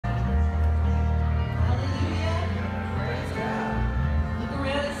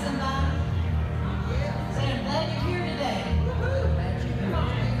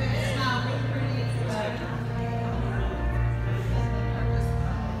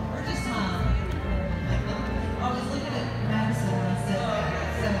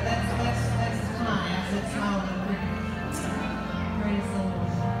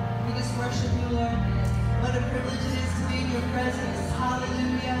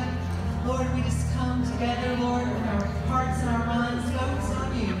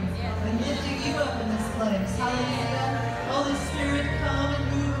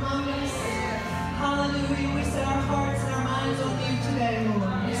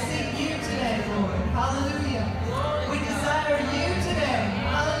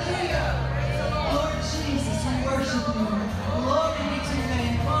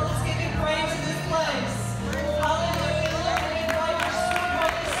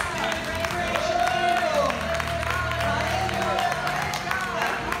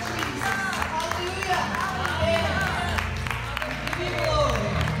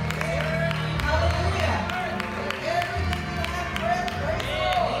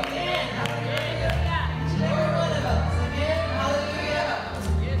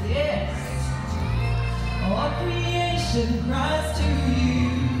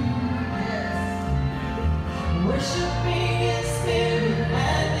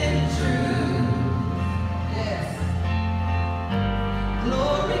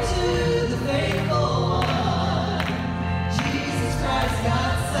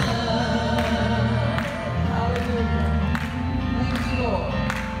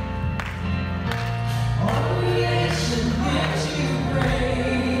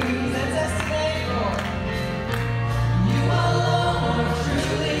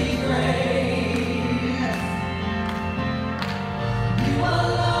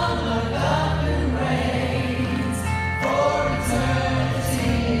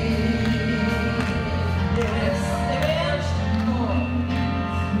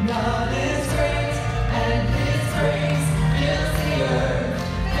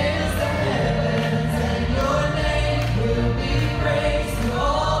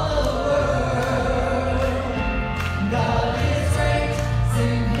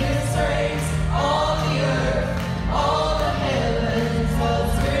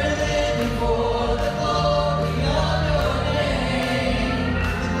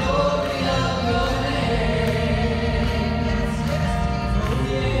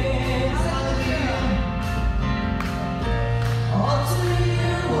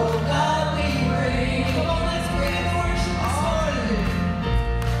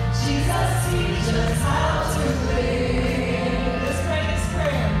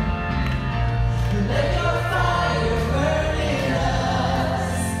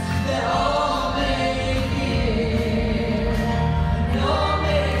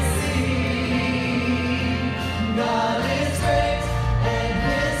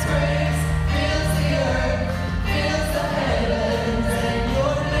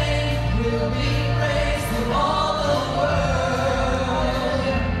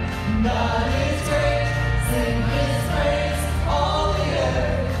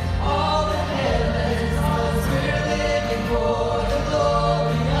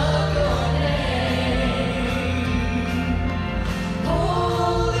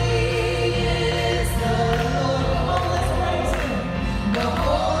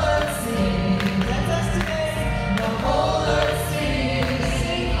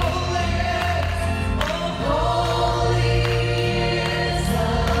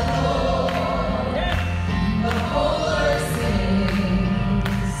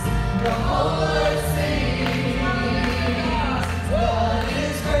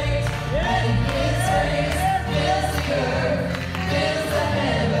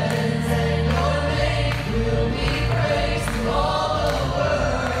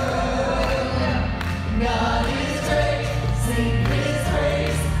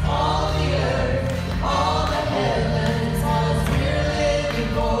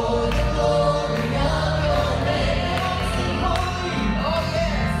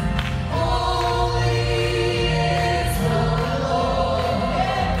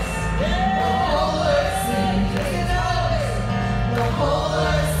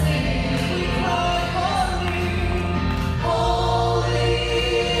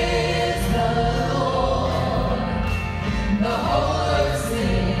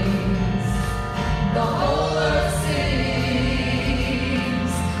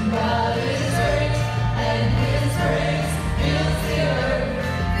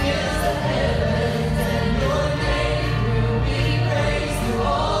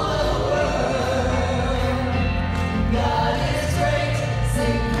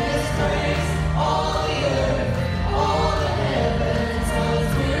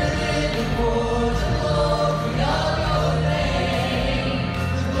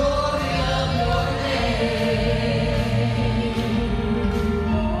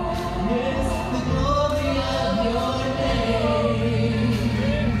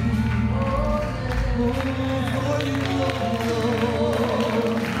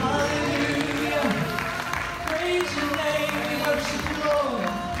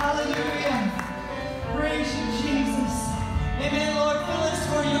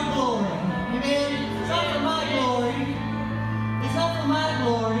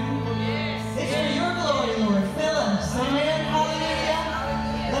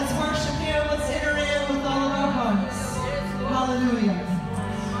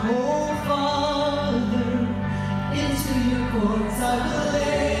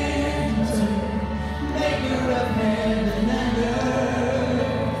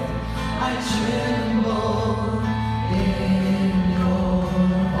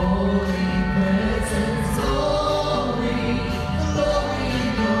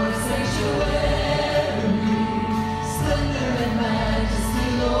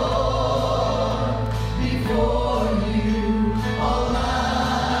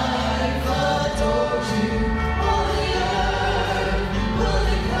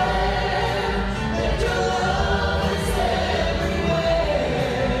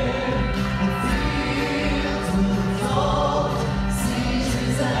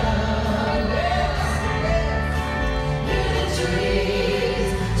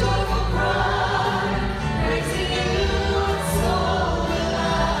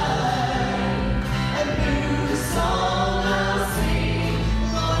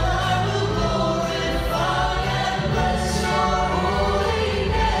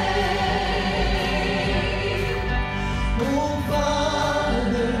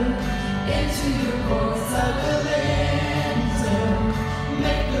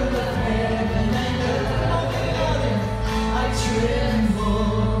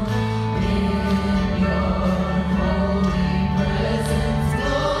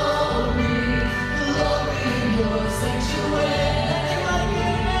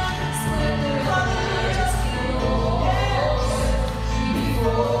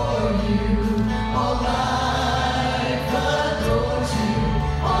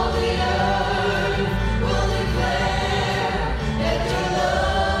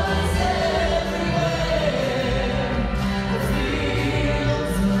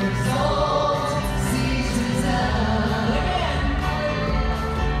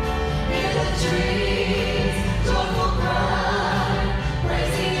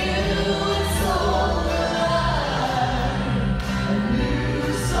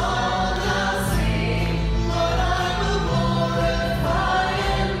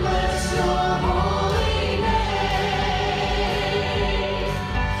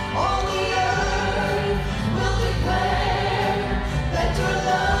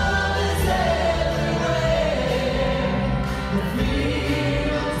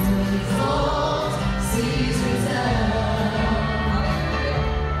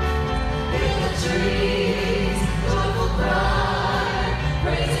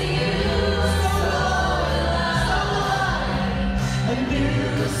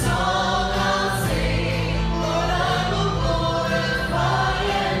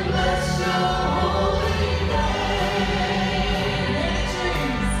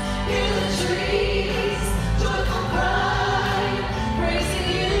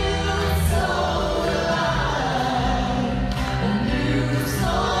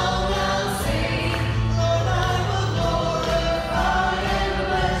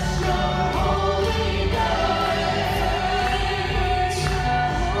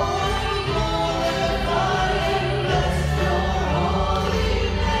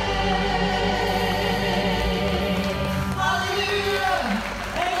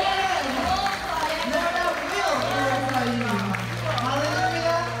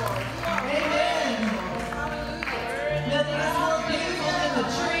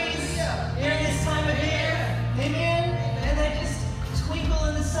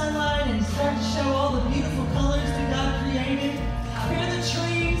sunlight and start to show all the beautiful colors that God created. Hear the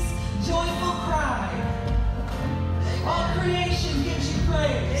trees' joyful cry. All creation gives you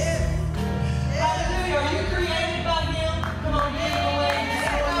praise. Hallelujah. Are you created by Him? Come on, give Him away.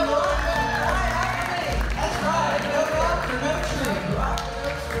 That's right. No rock or no tree.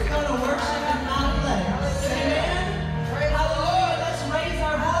 We're going to worship and not play. Amen. Hallelujah. Let's raise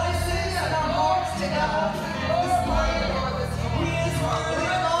our voices and our hearts to God. He is worthy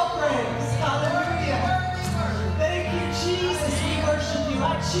of all praise. Hallelujah. Thank you, Jesus. We worship you. I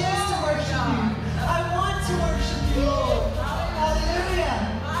choose to worship you. I want to worship you, Lord. Hallelujah.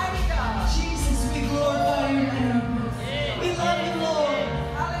 Jesus, we glorify your name. We love you, Lord.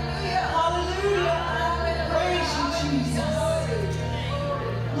 Hallelujah. Praise you, Jesus.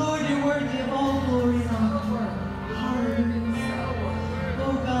 Lord, you're worthy of all glory and honor. Hallelujah.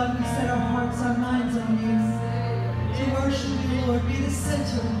 Oh God, we set our hearts, our minds on you. To worship you, Lord. Be the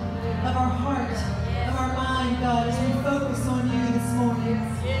center of our heart, of our mind, God, as we focus on you this morning.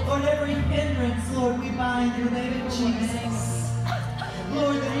 Lord, every hindrance, Lord, we bind in the name of Jesus.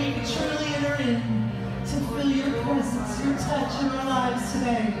 Lord, that we can truly enter in to feel your presence, your touch in our lives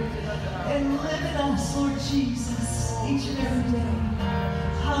today. And live in us, Lord Jesus, each and every day.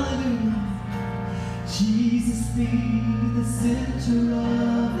 Hallelujah. Jesus, be the center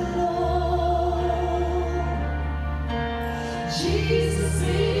of it all. Jesus,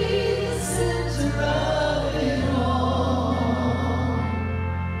 be the center of it all.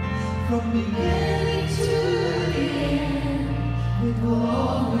 From beginning to the end, it will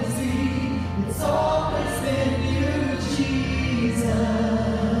always be, it's always been you, Jesus.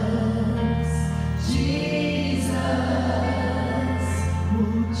 Jesus.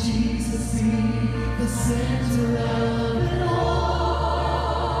 Oh, Jesus, be the center of it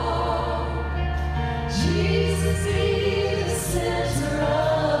all. Jesus, be the center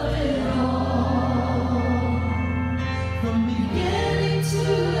of it all. From beginning to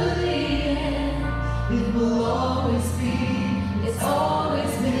the end, it will always be, it's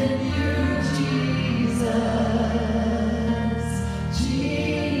always been you, Jesus.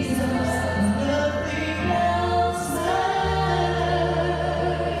 Jesus. Nothing else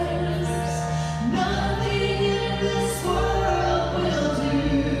matters. Nothing in this world will do.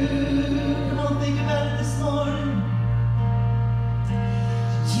 Come on, think about it this morning.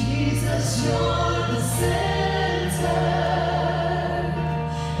 Jesus, you're the center.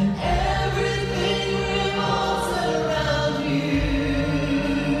 And everything revolves around you,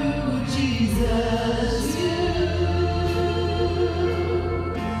 Jesus, you.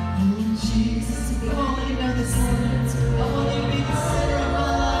 Oh, Jesus, come on, let me know this morning. I want you to be the center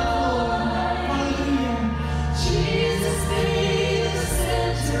of my life, Lord. Hallelujah. Jesus, be the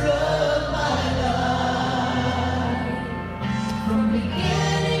center of my life. From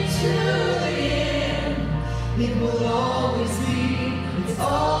beginning to the end, it will always be, it's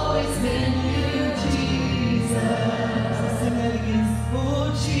always been you, Jesus. Sing that again. Oh,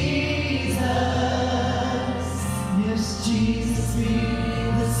 Jesus. Yes, Jesus, be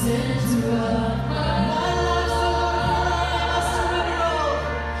the center of my life. So Lord, I surrender all.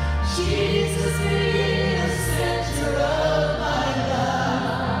 Jesus, be the center of my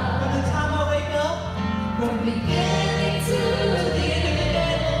life. From the time I wake up, from beginning to the end of the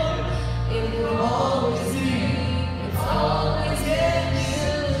day, Lord, it will always be, it's always been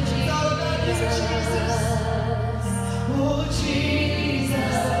you, Jesus.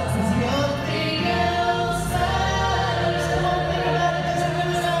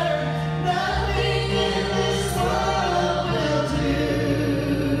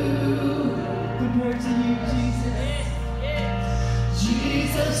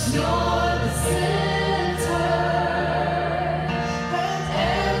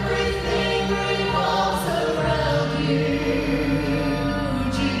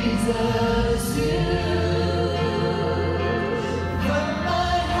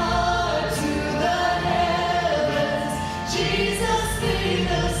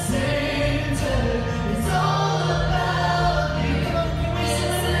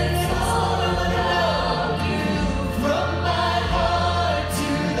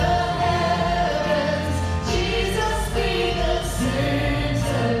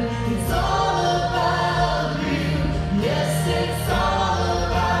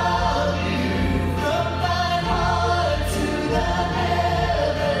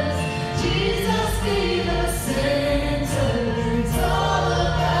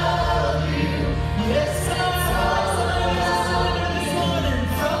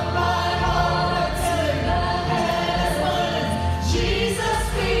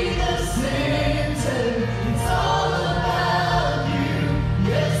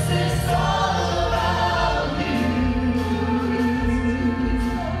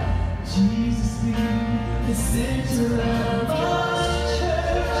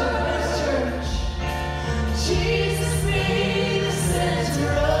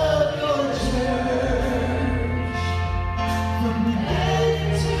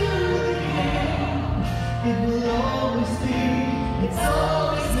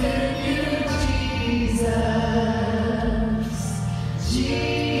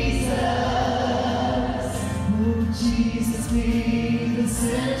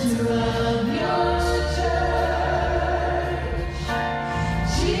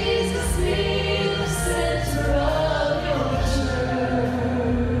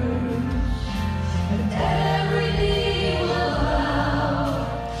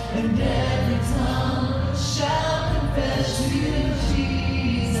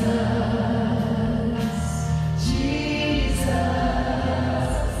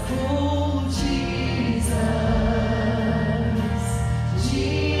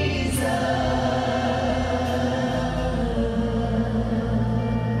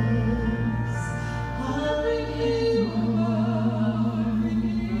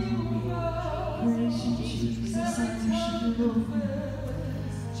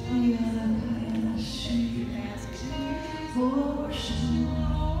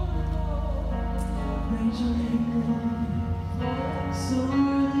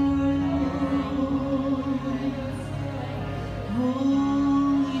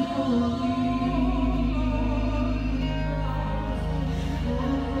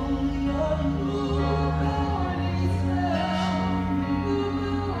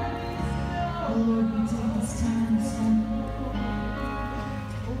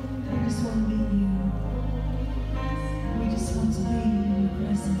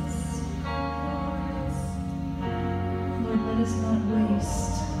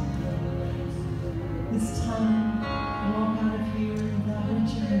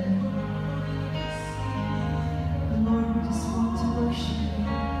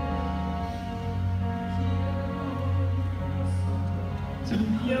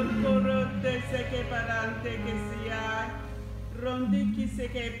 Yokorote seke parante que sia, rondiki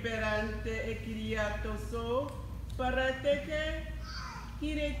seke perante e kiriato so, parateke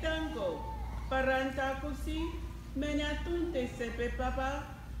kiretango, paranta kosi, menatunte sepe papa,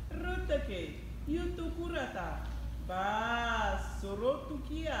 rotake, yutukurata, ba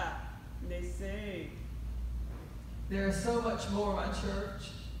sorotukia, nese. There is so much more, my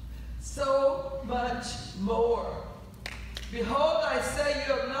church. So much more. Behold, I say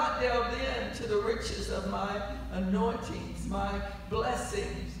you have not delved into the riches of my anointings, my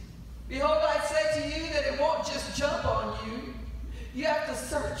blessings. Behold, I say to you that it won't just jump on you. You have to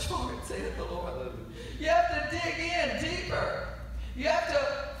search for it, saith the Lord. You have to dig in deeper. You have to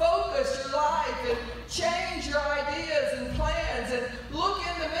focus your life and change your ideas and plans and look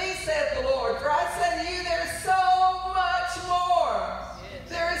into me, saith the Lord. For I say to you, there's so much more.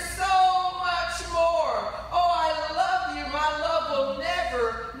 There is so much more. Oh, I love you. My love will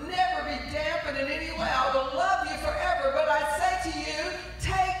never, never be dampened in any way. I will love you forever. But I say to you,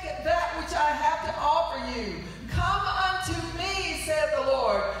 take that which I have to offer you. Come unto me, said the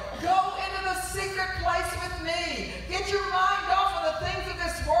Lord. Go into the secret place with me. Get your mind off of the things of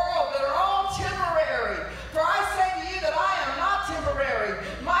this world that are all temporary. For I say to you that I am not temporary.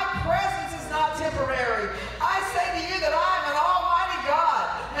 My presence is not temporary. I say to you that I am an almighty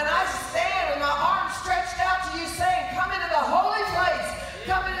God. And I stand with my arms stretched out to you saying, come into the holy place.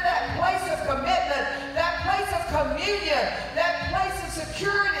 Come into that place of commitment, that place of communion, that place of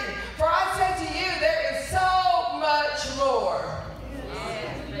security. For I say to you, there is so much more.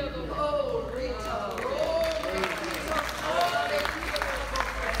 Oh, Rita.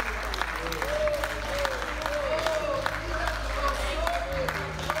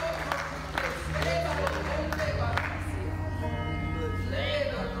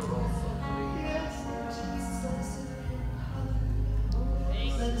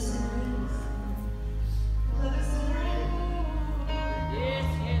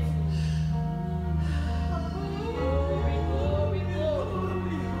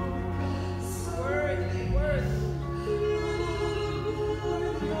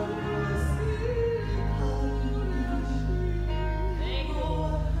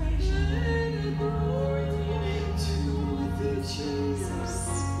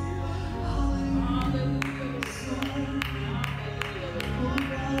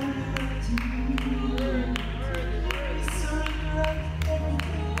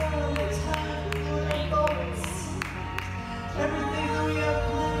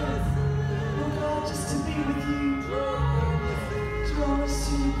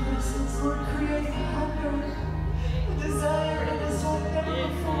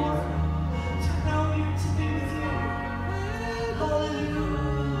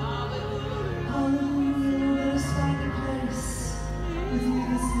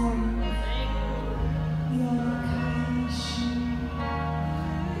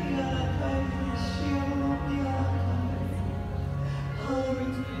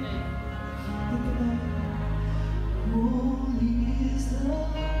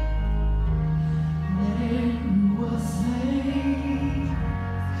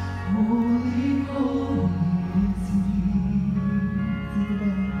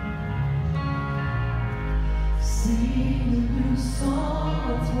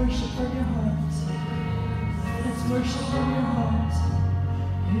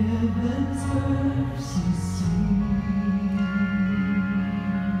 Heaven's mercy.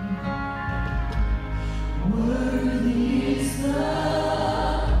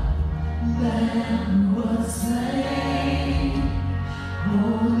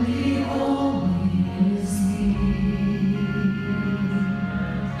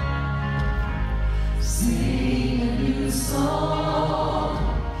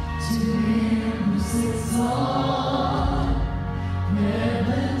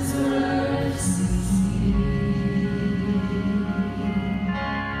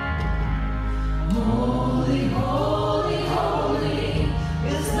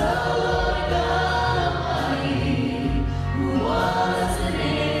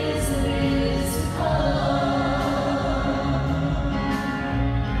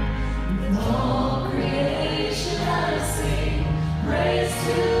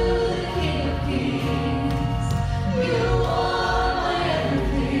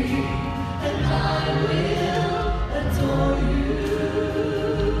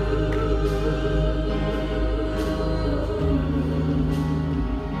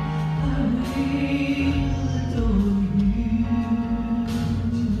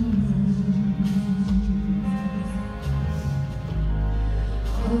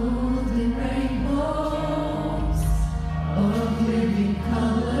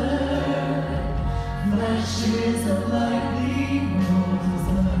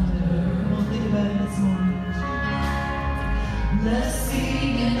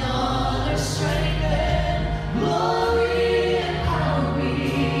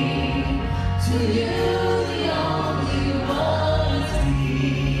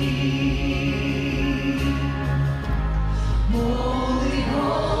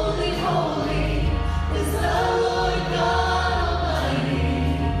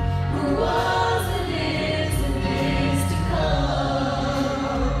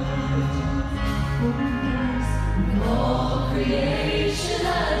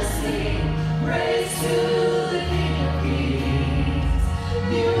 Praise to the King of Kings.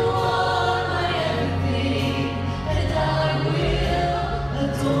 You are my everything.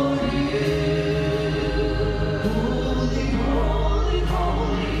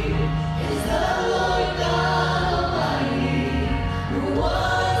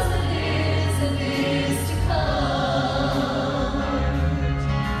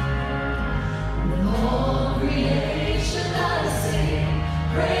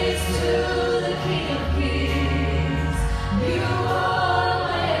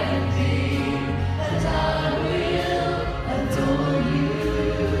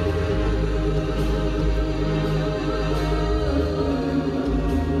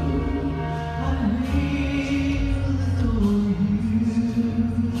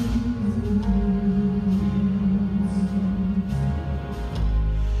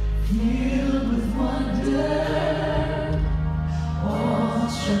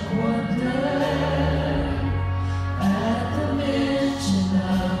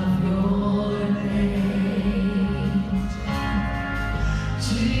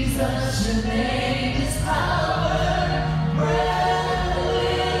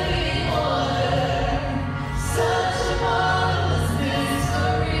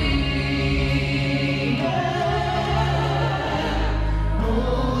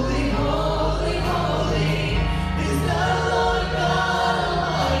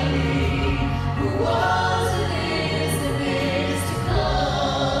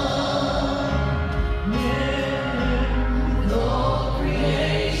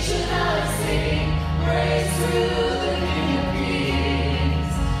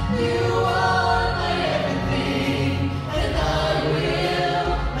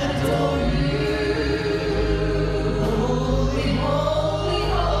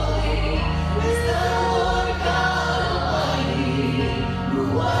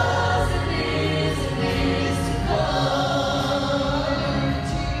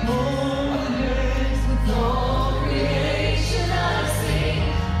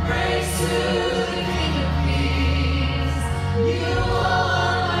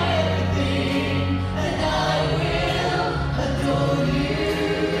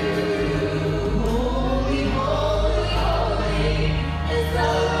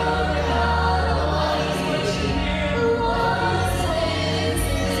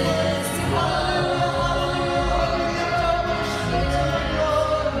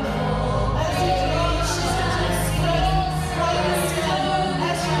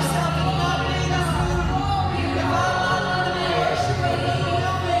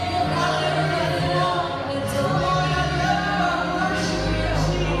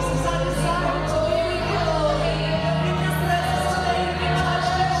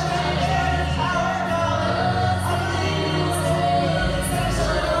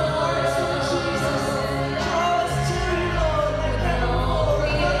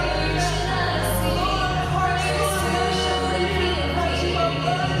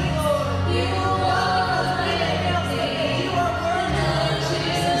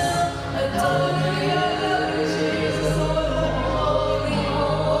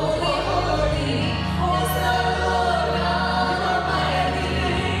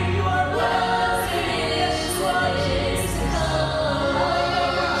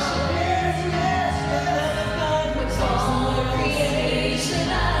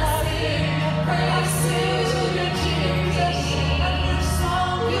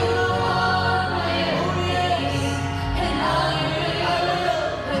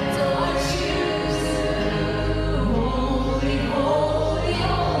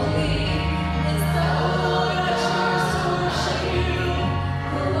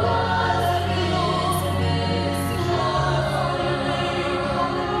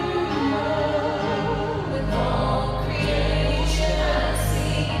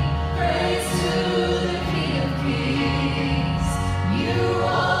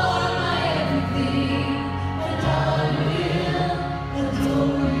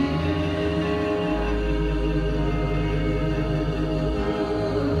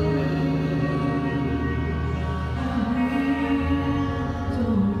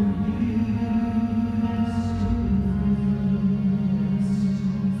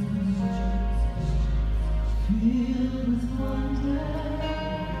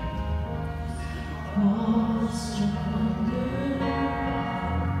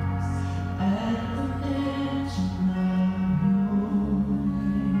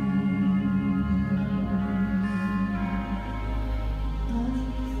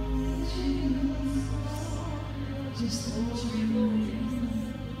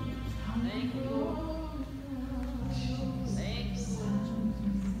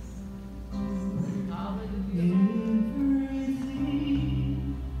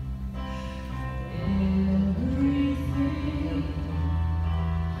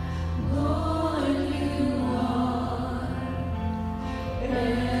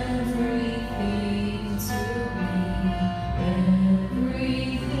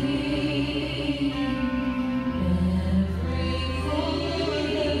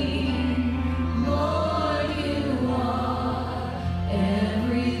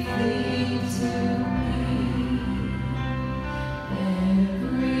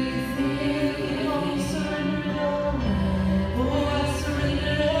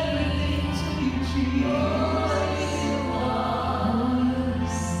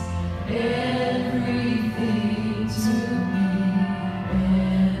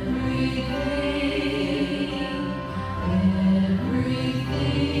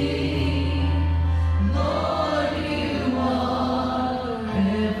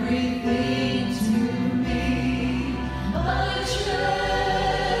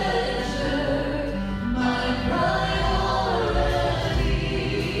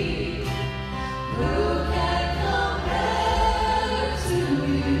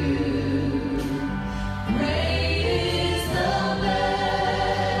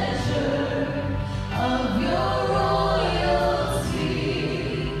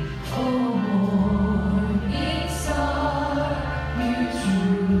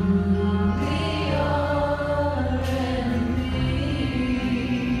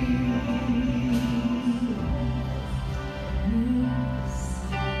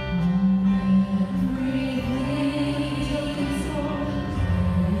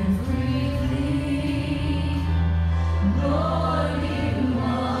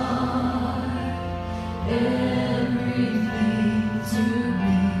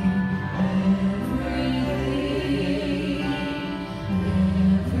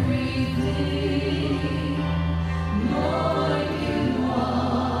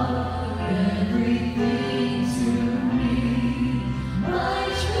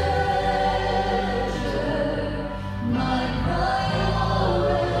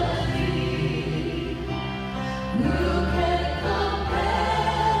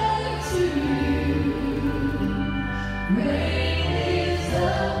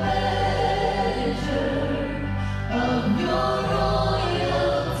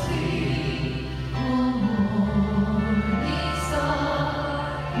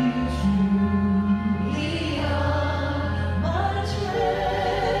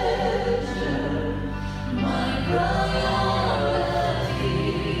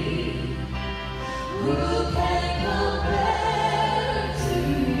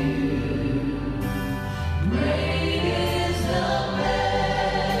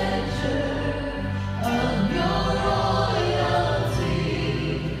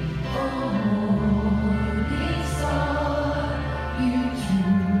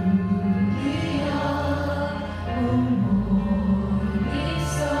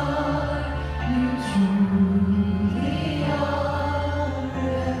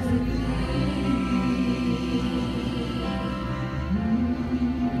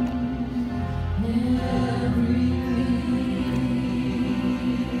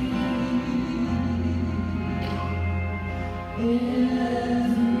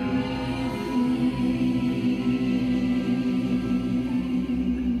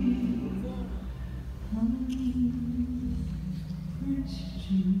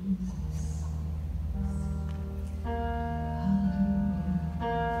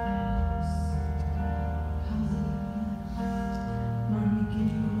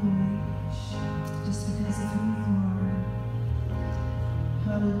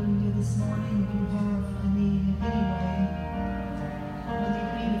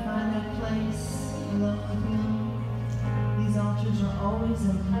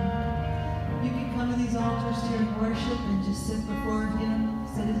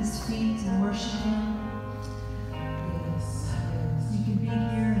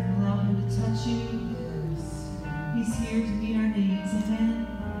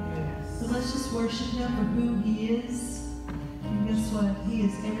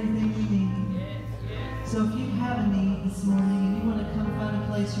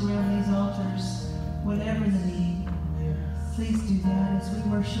 Whatever the need, please do that as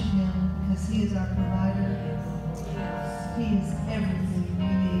we worship Him, because He is our provider. He is everything we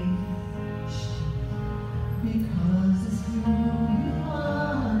need. Because it's who you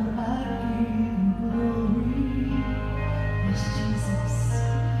are, I give you glory. Yes, Jesus.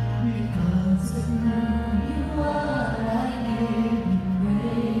 Because of who you are.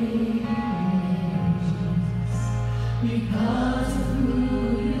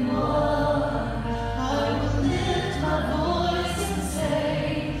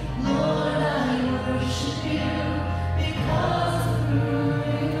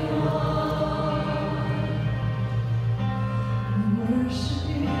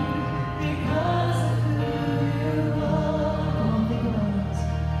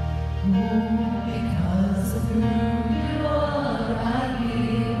 Because of who you are, I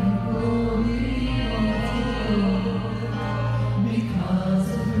give you glory, Lord. Because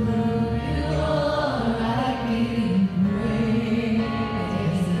of who you are, I give you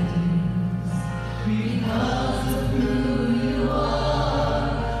praise. Because of who you are,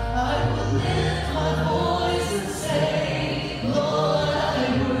 I will lift my voice and say, Lord, I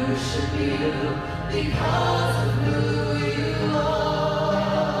worship you. Because of who you are.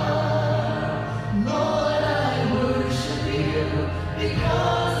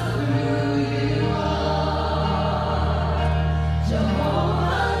 Because of who you are,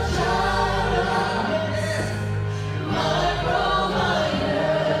 Jehovah Jireh, my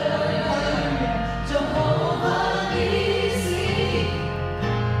provider, Jehovah Nissi,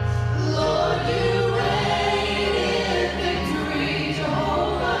 Lord, you reign in victory,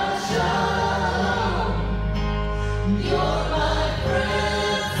 Jehovah Shalom, you're my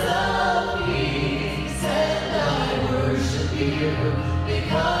Prince of Peace, and I worship you.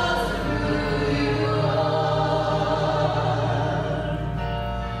 Because of who you are,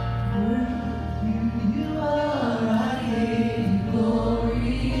 who you are, I give you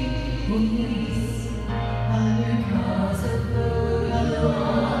glory. Because of who you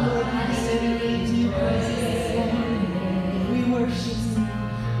are, Lord, we sing into your presence. We worship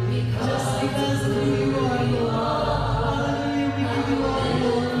you. Just because of who you are, Lord. Hallelujah, we give you all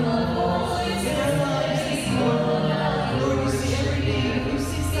glory. In our lives this morning, Lord, you see every need. You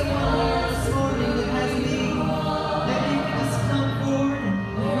see someone here this morning that has need. Maybe you can just come forward and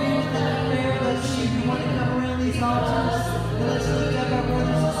agree with that prayer. Let's see if you want to come around these altars. And let's lift up our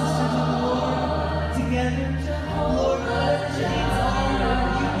brothers and sisters in the Lord together. Lord, whatever the needs are,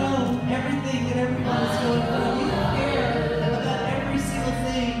 you know everything that everyone is going through. You care about every single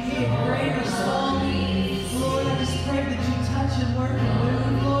thing, be it great or small. Lord, I just pray that you touch and work and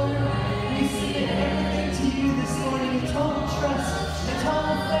move, Lord. We submit everything to you this morning in total trust and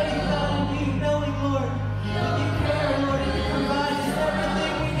total faith, God, in you, knowing, Lord, that you care, Lord, and you provide us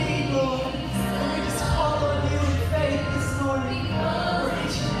everything we need, Lord. And we just call on you in faith this morning for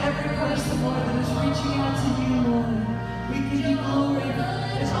each and every person, Lord, that is reaching out to you, Lord. We give you glory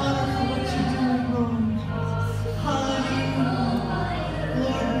and honor for what you're doing, Lord. Hallelujah.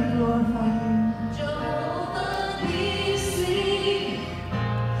 Lord, we glorify you. Jehovah Nissi,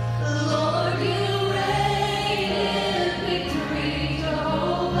 Lord, you reign in victory.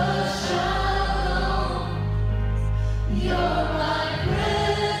 Jehovah Shalom, you're my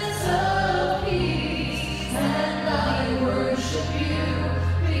Prince of Peace, and I worship you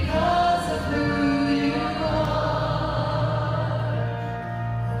because of who you are.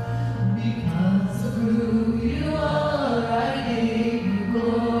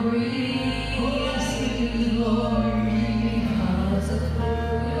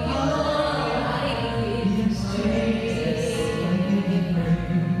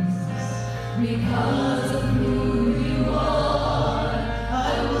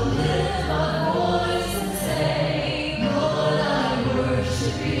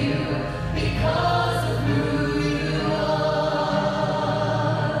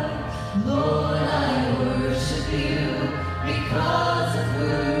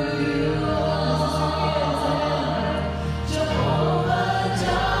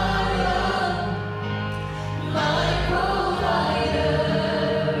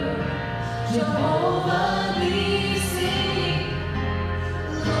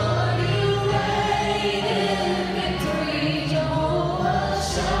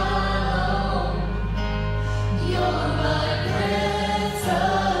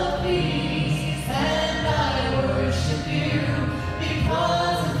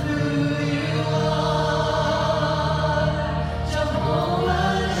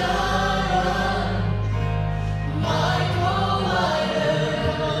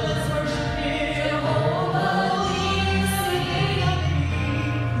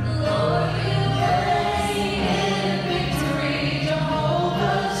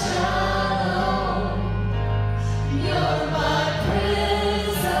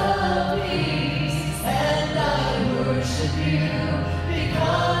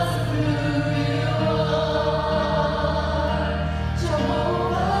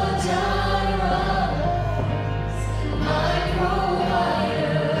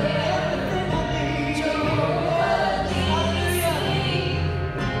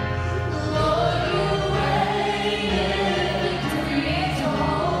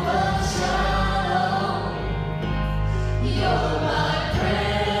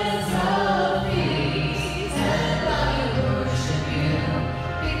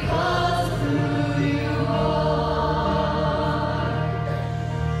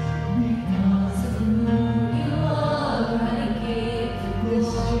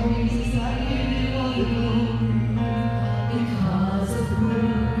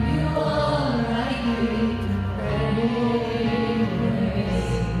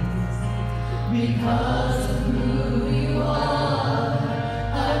 Because of who you are,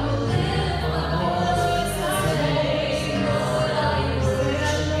 I will lift my voice and say, Lord, I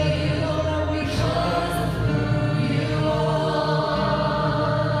worship you because of who you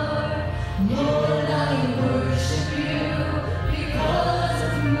are. Lord, I worship you because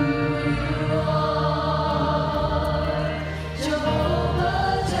of who you are.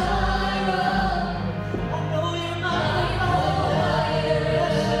 Jehovah Jireh, I know you're my provider.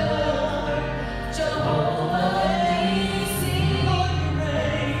 Jehovah Nissi,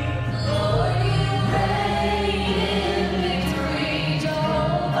 Lord, you reign in victory.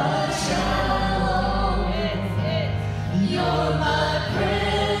 Jehovah Shalom, you're my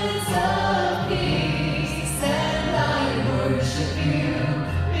Prince of Peace, and I worship you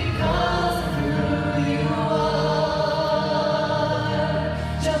because of who you are.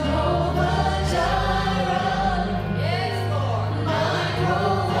 Jehovah Jireh, yes, Lord, my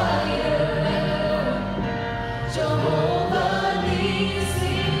provider. Jehovah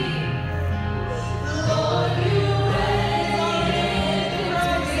Nissi, Lord, you reign in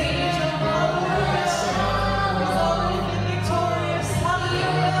victory. Jehovah Shalom, victorious.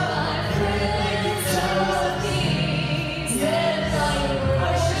 Hallelujah. My Prince of Peace, and I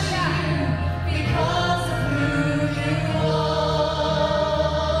worship you because of who you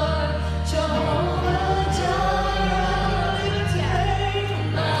are. Jehovah Jireh,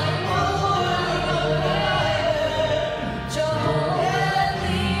 my provider. Jehovah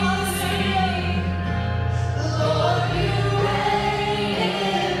Nissi, Lord, you reign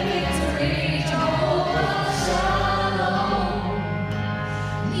in victory. Jehovah Shalom,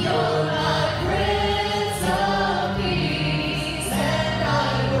 you're my Prince of Peace, and I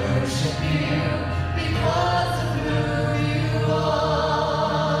worship you because of who you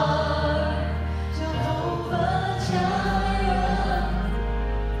are. Jehovah Jireh,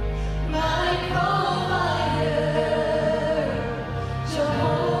 my provider.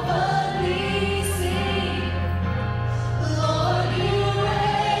 Jehovah Nissi, Lord, you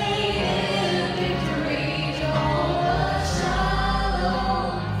reign in victory. Jehovah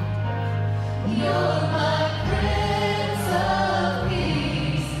Shalom, you're my Prince of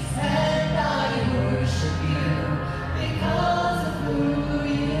Peace, and I worship you because of who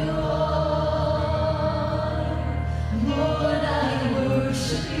you are. Lord, I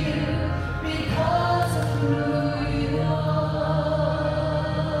worship you because of who you are.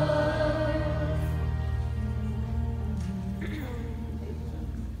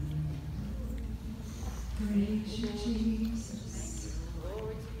 Praise you, Jesus.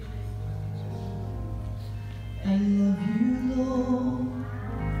 I love you, Lord.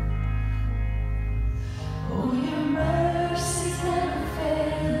 Oh, your mercy never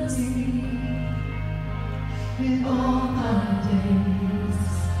fails me. In all my days,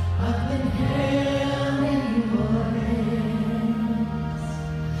 I've been held in your hands.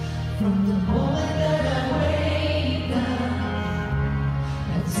 From the moment that I wake up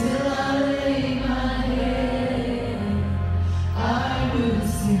until I lay my head, I will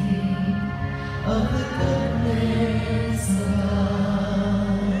sing of the goodness of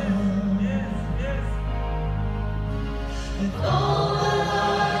God. And all my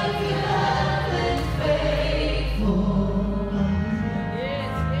life you have been faithful.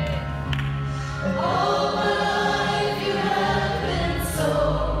 And all my life you have been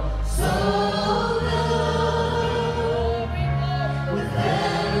so, so good. With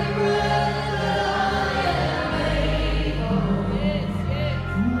every breath that I am able,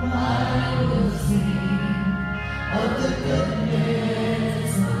 I will sing of the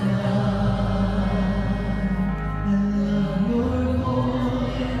goodness of God. I love your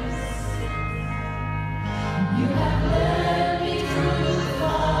voice. You have led me through the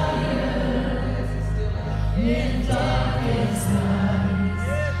fire in darkest nights.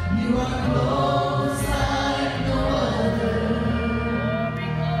 You are close like no other.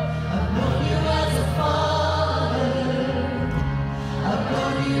 I've known you as a father. I've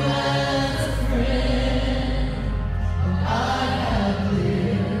known you as a friend. And I have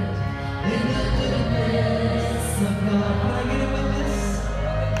lived in the goodness of God. Can I get a witness?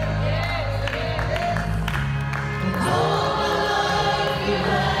 And all my life you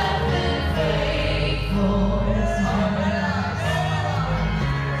have been faithful.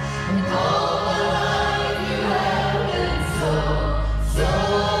 And all my life you have been so, so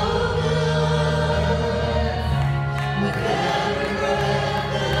good. With every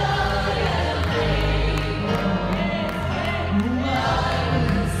breath that I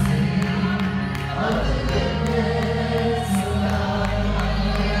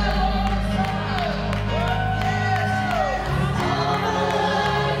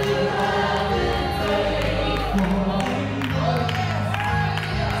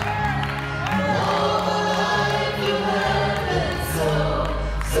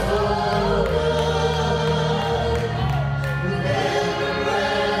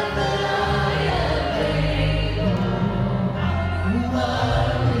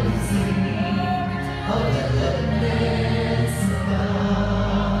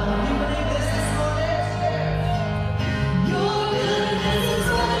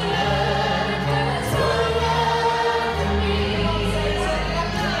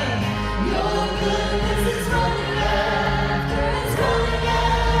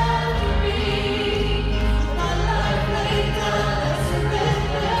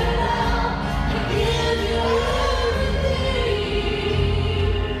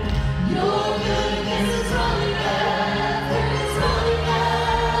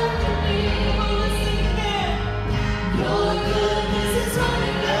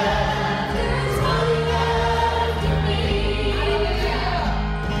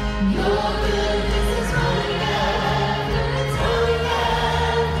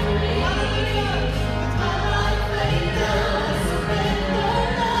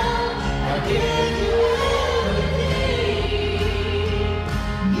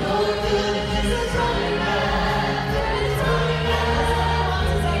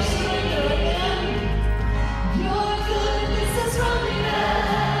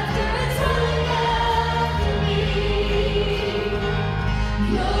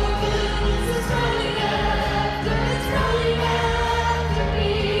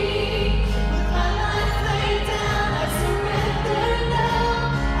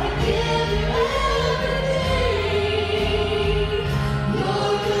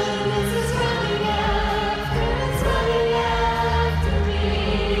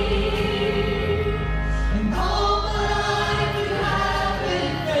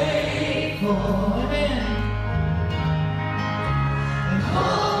Amen. And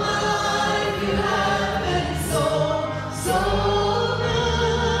all my life you have been so, so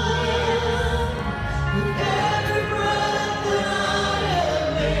good. With every breath that I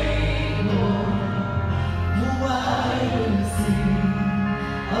am able, oh, I will sing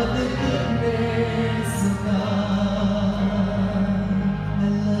of the goodness of God. I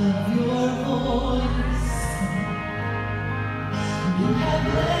love your voice. You have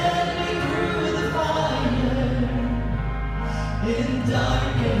led me through the fire in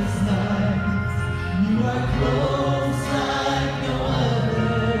darkest nights. You are close like no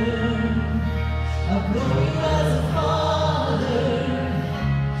other. I've known you as a father.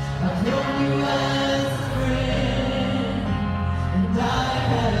 I've known you as a friend. And I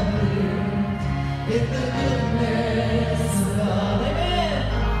have lived in the goodness of God. Amen.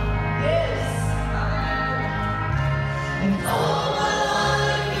 Yes. And all my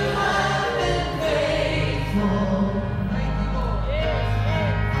life you have been faithful.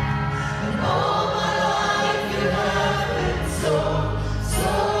 And all my life you have been so,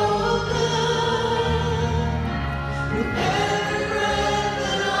 so good. With every breath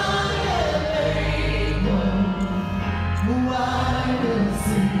that I am able, oh, I will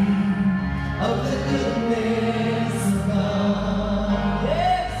sing of the goodness of God.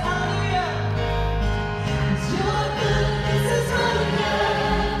 Yes, hallelujah. 'Cause your goodness is running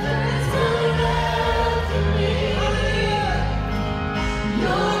after, it's running after me. Hallelujah.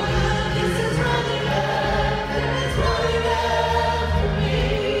 Your goodness is running after, it's running after me.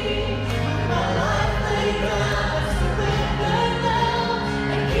 With my life laid down, I surrender now.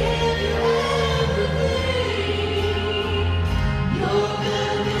 I give you everything. Your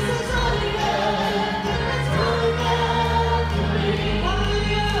goodness is running after, it's running after me.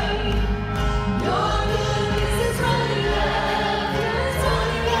 Hallelujah. Your goodness is running after, it's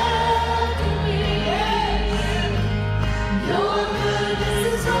running after me. Yes. Your goodness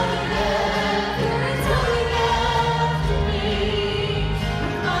is running after, it's running after me.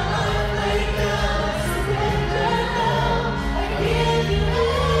 With my life laid down, I surrender now. I give you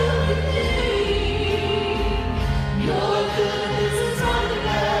everything. Your goodness is running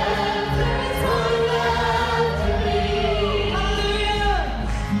after, it's running after me. Hallelujah.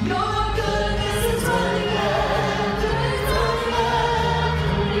 Your goodness is running after, it's running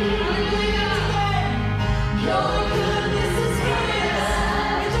after me. Hallelujah. Your goodness is running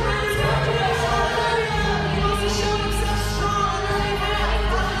after, it's running after us. Hallelujah. He wants to show himself strong right now.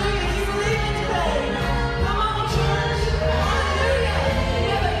 Hallelujah. He's leading today. Come on, church. Hallelujah. We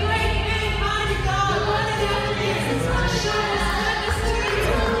have a great, big, mighty God running after you. He's going to show his goodness to you.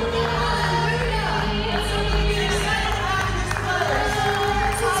 Hallelujah. That's something to get excited about in this place.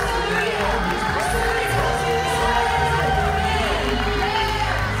 Hallelujah. Somebody tells you this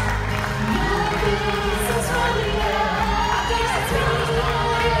Your goodness is running out. I think it's running out.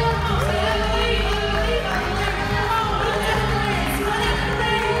 Come on, say, I believe, I believe, I believe. Come on, run that race, run that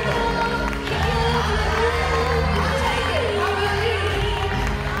race. I take it, I believe.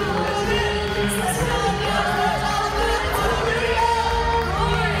 Your goodness is running out. All good, hallelujah.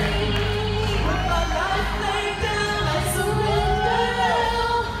 Glory. With my life laid down, I surrender now.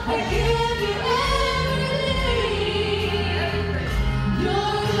 I give you everything. Your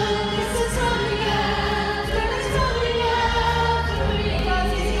goodness is running after, it's running after me. Because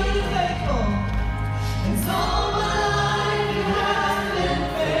he's good and faithful. And all my life you have been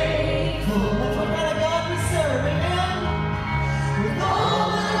faithful. That's what kind of God we serve, amen? With all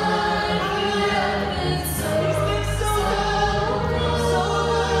my life you have been so, he's been so good, so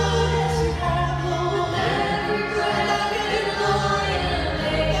good. Yes, you have, Lord. With every breath I give you glory and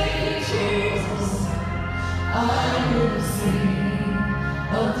thank you, Jesus. I will sing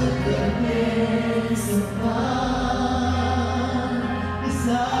of the goodness of God. Yes,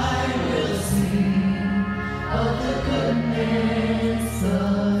 I will sing of the goodness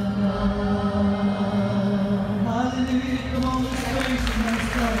of God. Hallelujah. Come on, let's praise him. Let's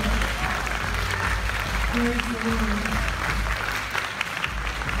go. Praise the Lord.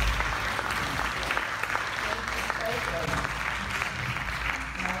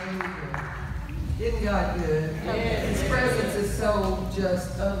 Hallelujah. Isn't God good? His presence is so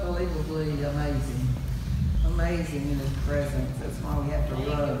just unbelievably amazing. Amazing in his presence. That's why we have to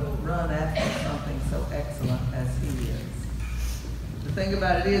run after something so excellent as he is. The thing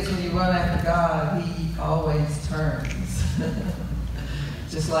about it is, when you run after God, he always turns.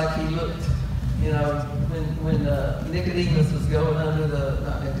 Just like he looked, you know, when Nicodemus was going under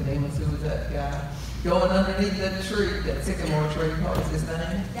not Nicodemus, who was that guy? Going underneath that tree, that sycamore tree, what was his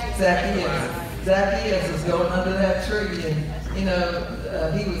name? Zacchaeus. Zacchaeus was going under that tree, and, you know,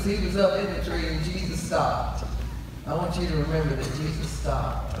 he was up in the tree and Jesus stopped. I want you to remember that Jesus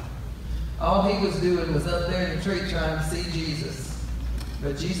stopped. All he was doing was up there in the tree trying to see Jesus.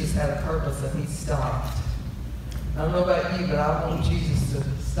 But Jesus had a purpose and he stopped. I don't know about you, but I want Jesus to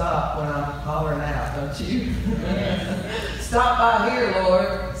stop when I'm hollering out, don't you? Stop by here,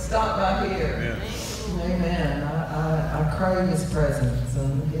 Lord. Stop by here. Amen. I crave his presence,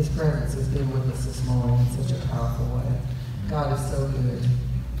 and his presence has been with us this morning in such a powerful way. God is so good.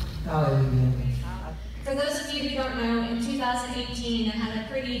 Hallelujah. For those of you who don't know, in 2018, I had a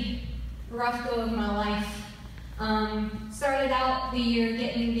pretty rough go of my life. Started out the year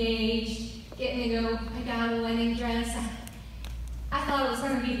getting engaged, getting to go pick out a wedding dress. I thought it was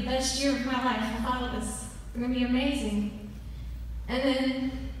going to be the best year of my life. I thought it was going to be amazing. And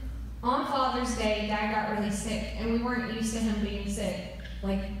then on Father's Day, Dad got really sick, and we weren't used to him being sick.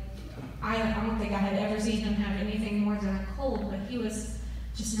 Like, I don't think I had ever seen him have anything more than a cold, but he was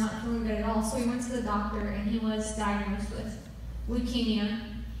just not feeling good at all. So we went to the doctor, and he was diagnosed with leukemia.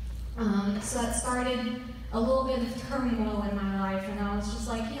 So that started a little bit of turmoil in my life, and I was just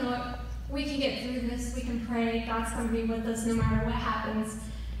like, you know what, we can get through this, we can pray, God's going to be with us no matter what happens.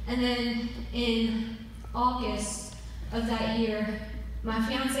 And then in August of that year, my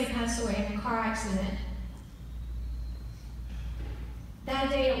fiance passed away in a car accident. That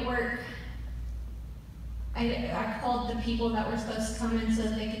day at work, I called the people that were supposed to come in so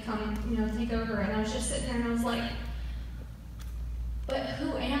that they could come, take over, and I was just sitting there and I was like, but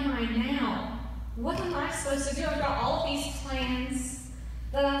who am I now? What am I supposed to do? I've got all of these plans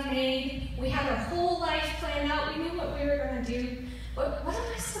that I've made. We had our whole life planned out. We knew what we were going to do. But what am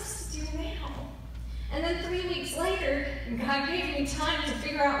I supposed to do now? And then 3 weeks later, God gave me time to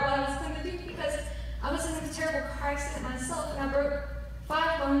figure out what I was going to do because I was in a terrible car accident myself, and I broke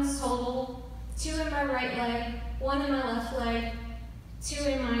 5 bones total, 2 in my right leg, 1 in my left leg, 2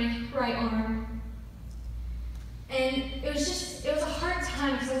 in my right arm. And it was a hard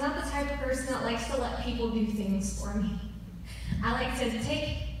time because I'm not the type of person that likes to let people do things for me. I like to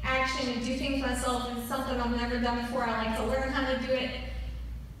take action and do things myself, and it's something I've never done before. I like to learn how to do it.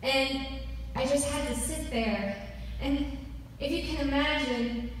 And I just had to sit there. And if you can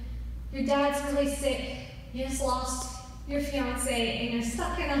imagine, your dad's really sick, you just lost your fiance, and you're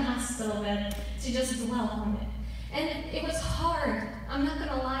stuck in a hospital bed to just dwell on it. And it was hard. I'm not going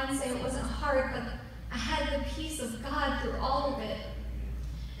to lie and say it wasn't hard, but I had the peace of God through all of it.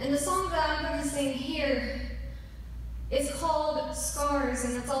 And the song that I'm going to sing here is called Scars,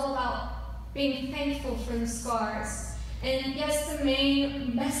 and it's all about being thankful for the scars. And yes, the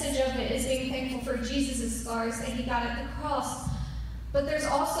main message of it is being thankful for Jesus' scars that he got at the cross. But there's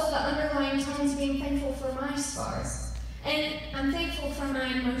also the underlying tone to being thankful for my scars. And I'm thankful for my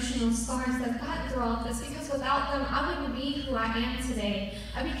emotional scars that I've gotten through all of this, because without them, I wouldn't be who I am today.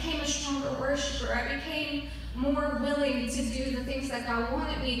 I became a stronger worshiper. I became more willing to do the things that God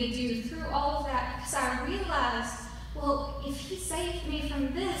wanted me to do through all of that, because I realized, well, if he saved me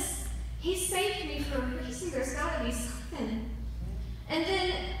from this, he saved me for a reason. There's got to be something. And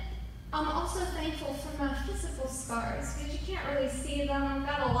then I'm also thankful for my physical scars, because you can't really see them. I've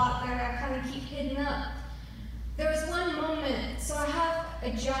got a lot there that I kind of keep hidden up. There was one moment, so I have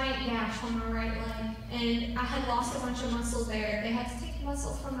a giant gash on my right leg, and I had lost a bunch of muscle there. They had to take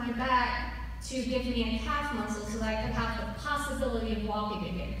muscle from my back to give me a calf muscle so that I could have the possibility of walking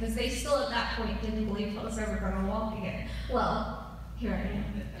again, because they still at that point didn't believe I was ever going to walk again. Well, here I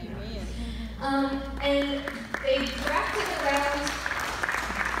am. And they wrapped it around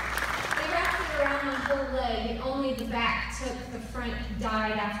my whole leg, and only the back took. The front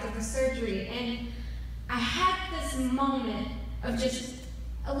died after the surgery. And I had this moment of just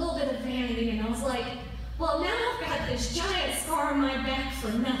a little bit of vanity, and I was like, well, now I've got this giant scar on my back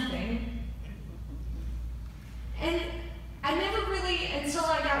for nothing. And I never really, until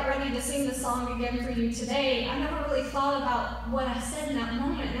I got ready to sing the song again for you today, I never really thought about what I said in that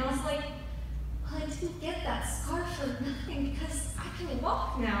moment. And I was like, well, I didn't get that scar for nothing, because I can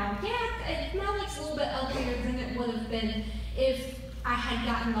walk now. Yeah, it now looks a little bit uglier than it would have been if I had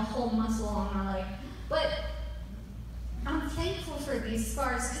gotten the whole muscle on my leg. But I'm thankful for these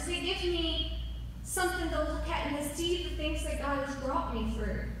scars, because they give me something to look at and to see the things that God has brought me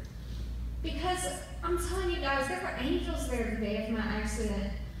through. Because I'm telling you guys, there were angels there the day of my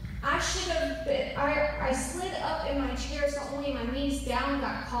accident. I slid up in my chair so only my knees down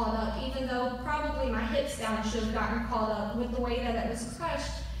got caught up, even though probably my hips down should have gotten caught up with the way that it was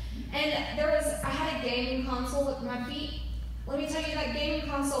crushed. And I had a gaming console with my feet. Let me tell you, that gaming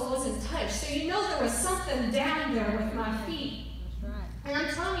console wasn't touched, so you know there was something down there with my feet. That's right. And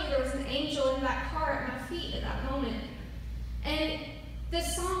I'm telling you, there was an angel in that car at my feet at that moment. And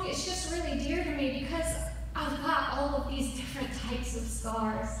this song is just really dear to me because I've got all of these different types of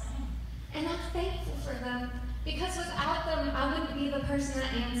scars. And I'm thankful for them because without them, I wouldn't be the person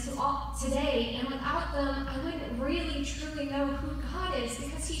I am today. And without them, I wouldn't really truly know who God is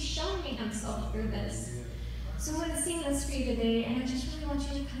because He's shown me Himself through this. So I'm going to sing this for you today, and I just really want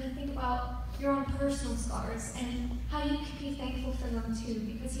you to kind of think about your own personal scars and how you can be thankful for them too,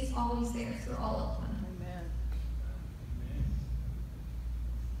 because He's always there through all of them.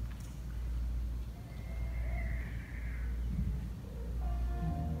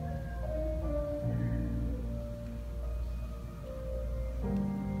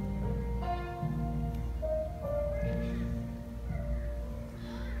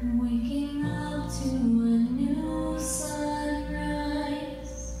 Waking up to a new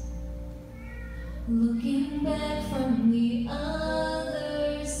sunrise, looking back from the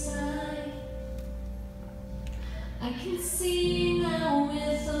other side, I can see now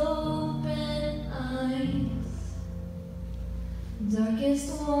with open eyes,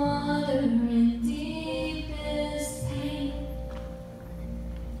 darkest water and deepest pain,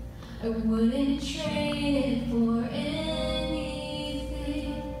 I wouldn't trade it for anything.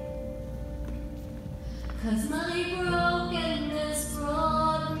 'Cause my brokenness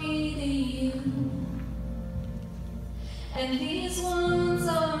brought me to you, and these wounds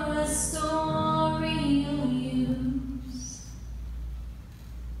are a story you'll use.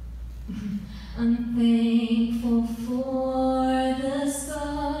 I'm thankful for the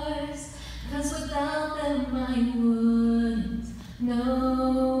scars, 'cause without them I wouldn't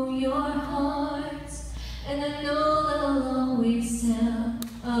know your heart, and I know that I'll always tell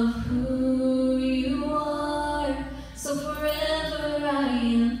of who you are. So forever I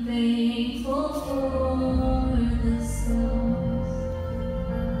am thankful for the scars.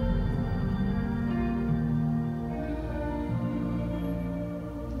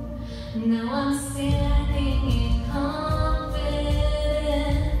 Now I'm standing in confidence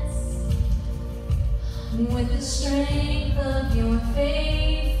with the strength of your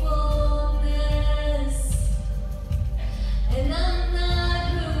faithfulness, and I'm not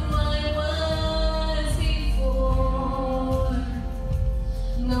who I was before.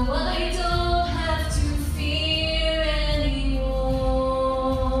 No, I don't have to fear anymore.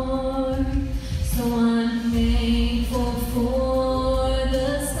 So I'm thankful for the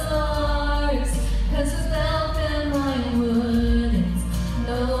scars, 'cause without them I wouldn't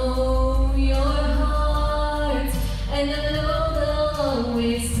know your heart, and I know they'll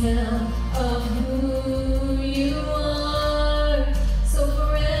always tell of who you are. So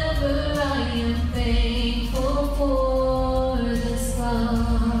forever I am thankful for the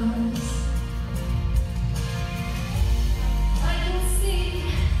scars. I can see,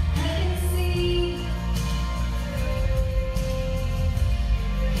 I can see.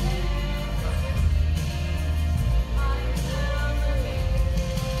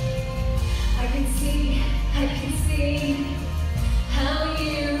 I can see how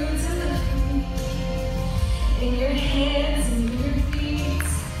you deliver me. In your hands and your feet,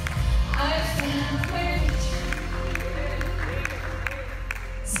 I found my victory.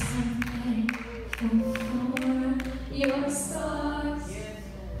 So I'm thankful for your scars,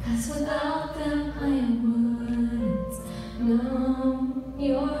 'cause without them I wouldn't know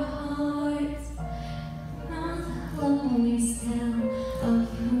your heart. I'll always tell of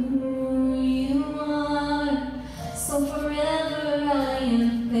who you are. So forever I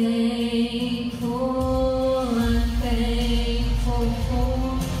am thankful. I'm thankful for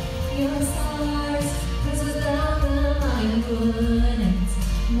your scars, 'cause without them I wouldn't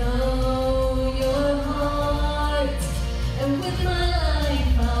know your heart. And with my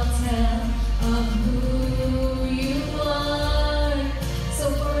life I'll tell of who you are. So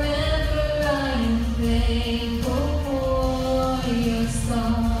forever I am thankful for your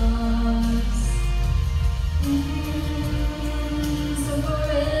scars. So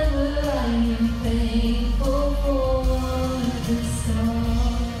forever I am thankful for the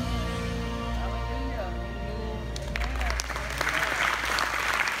scars.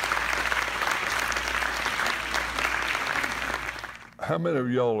 How many of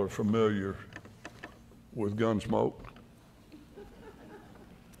y'all are familiar with Gunsmoke?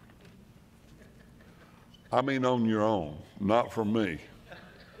 I mean on your own, not from me.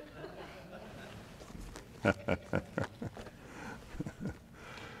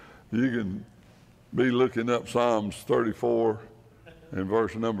 You can be looking up Psalms 34 and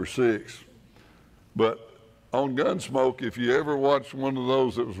verse number 6. But on Gunsmoke, if you ever watched one of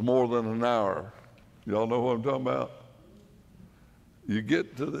those that was more than an hour, y'all know what I'm talking about? you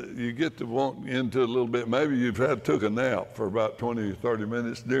get to want into a little bit. Maybe you've took a nap for about 20 or 30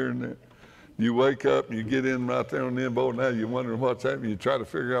 minutes during that. You wake up and you get in right there on the end board. Now you're wondering what's happening. You try to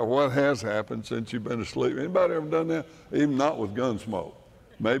figure out what has happened since you've been asleep. Anybody ever done that? Even not with Gunsmoke.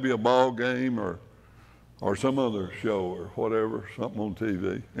 Maybe a ball game or some other show or whatever, something on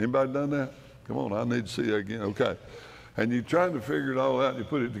TV. Anybody done that? Come on, I need to see that again. Okay. And you try to figure it all out and you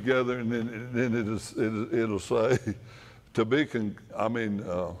put it together, and then it'll say, for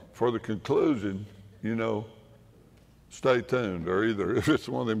the conclusion, stay tuned, or either if it's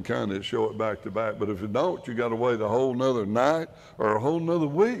one of them kind that show it back to back. But if you don't, you got to wait a whole nother night or a whole nother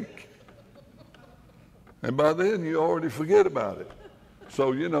week. And by then you already forget about it.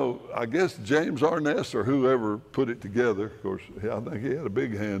 So, I guess James Arness or whoever put it together, of course, I think he had a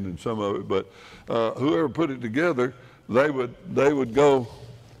big hand in some of it, but whoever put it together, they would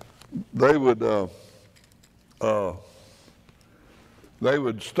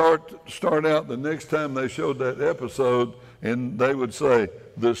start out the next time they showed that episode, and they would say,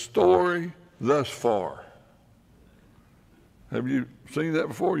 the story thus far. Have you seen that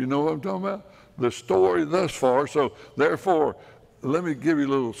before? You know what I'm talking about? The story thus far. So therefore, let me give you a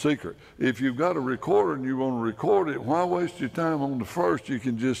little secret. If you've got a recorder and you want to record it, why waste your time on the first? You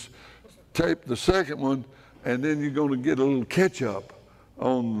can just tape the second one, and then you're going to get a little catch up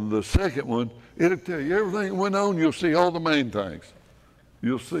on the second one. It'll tell you everything that went on. You'll see all the main things.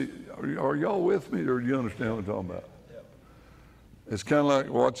 You'll see. Are y'all with me, or do you understand what I'm talking about? Yep. It's kind of like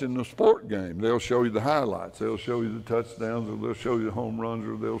watching a sport game. They'll show you the highlights. They'll show you the touchdowns, or they'll show you the home runs,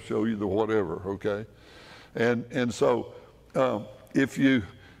 or they'll show you the whatever, okay? And so if you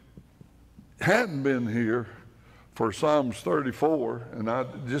hadn't been here for Psalms 34, and it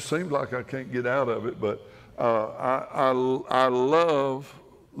just seems like I can't get out of it, but I love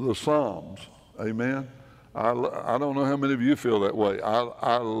the Psalms, amen? I don't know how many of you feel that way.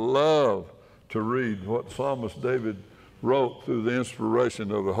 I love to read what Psalmist David wrote through the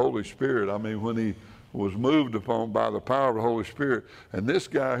inspiration of the Holy Spirit. I mean, when he was moved upon by the power of the Holy Spirit. And this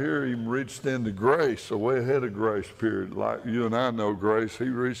guy here even reached into grace, way ahead of grace period. Like you and I know grace. He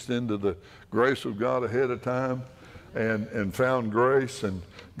reached into the grace of God ahead of time and found grace, and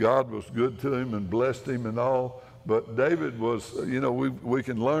God was good to him and blessed him and all. But David was, we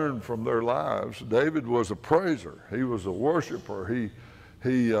can learn from their lives. David was a praiser. He was a worshiper. He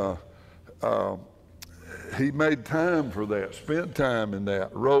made time for that, spent time in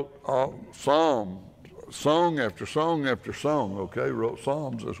that, wrote song after song after song, okay? Wrote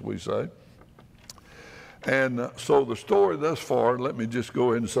psalms, as we say. And so the story thus far, let me just go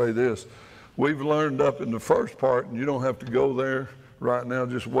ahead and say this. We've learned up in the first part, and you don't have to go there right now,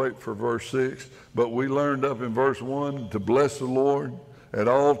 just wait for verse 6. But we learned up in verse 1 to bless the Lord at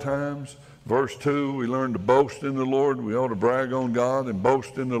all times. Verse 2, we learned to boast in the Lord. We ought to brag on God and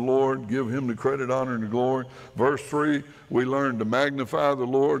boast in the Lord, give him the credit, honor, and the glory. Verse 3, we learned to magnify the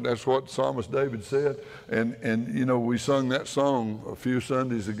Lord. That's what Psalmist David said. And we sung that song a few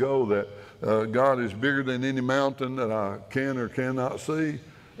Sundays ago that God is bigger than any mountain that I can or cannot see.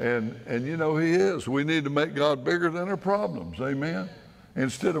 And he is. We need to make God bigger than our problems, amen?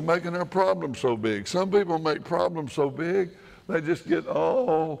 Instead of making our problems so big. Some people make problems so big, they just get,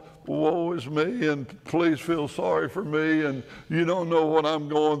 woe is me, and please feel sorry for me, and you don't know what I'm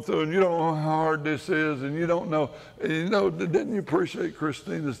going through, and you don't know how hard this is, and you don't know. Didn't you appreciate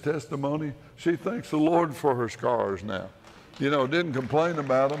Christina's testimony? She thanks the Lord for her scars now. Didn't complain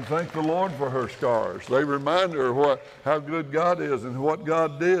about them. Thank the Lord for her scars. They remind her how good God is and what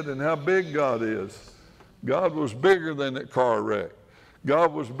God did and how big God is. God was bigger than that car wreck.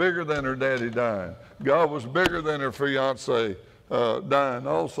 God was bigger than her daddy dying. God was bigger than her fiance dying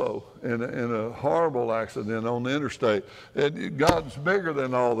also in a horrible accident on the interstate. And God's bigger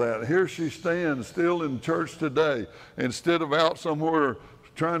than all that. Here she stands still in church today, instead of out somewhere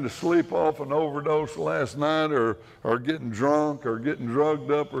trying to sleep off an overdose last night or getting drunk or getting drugged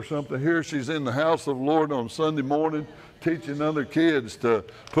up or something. Here she's in the house of the Lord on Sunday morning teaching other kids to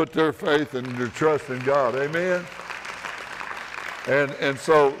put their faith and their trust in God. Amen? And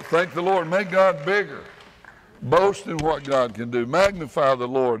so thank the Lord. Make God bigger. Boast in what God can do. Magnify the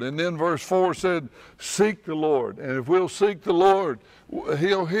Lord. And then verse 4 said, seek the Lord. And if we'll seek the Lord,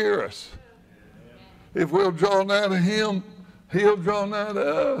 he'll hear us. If we'll draw nigh to him, he'll draw nigh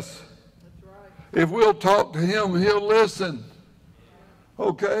to us. That's right. If we'll talk to him, he'll listen.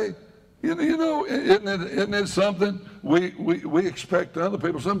 Okay? Isn't it something we expect other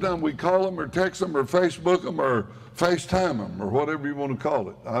people? Sometimes we call them or text them or Facebook them or FaceTime them or whatever you want to call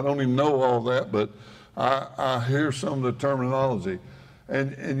it. I don't even know all that, but I hear some of the terminology.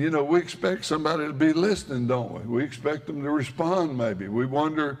 And you know, we expect somebody to be listening, don't we? We expect them to respond maybe. We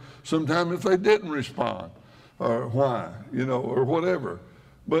wonder sometimes if they didn't respond or why, you know, or whatever.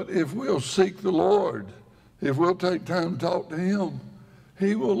 But if we'll seek the Lord, if we'll take time to talk to him,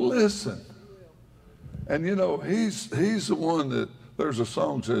 he will listen. And you know, he's the one that, there's a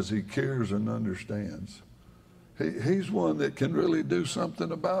song that says he cares and understands. He's one that can really do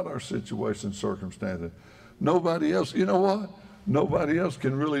something about our situation and circumstances. Nobody else, you know what? Nobody else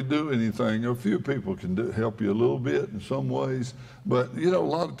can really do anything. A few people can help you a little bit in some ways, but you know, a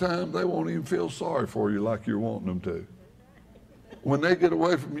lot of times they won't even feel sorry for you like you're wanting them to. When they get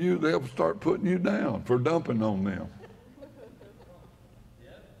away from you, they'll start putting you down for dumping on them.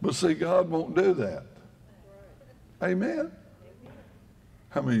 But see, God won't do that. Amen?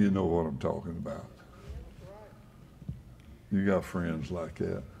 How many of you know what I'm talking about? You got friends like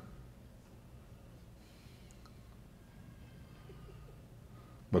that.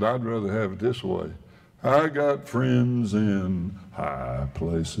 But I'd rather have it this way. I got friends in high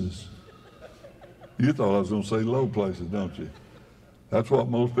places. You thought I was going to say low places, don't you? That's what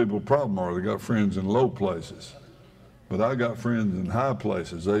most people's problem are. They got friends in low places. But I got friends in high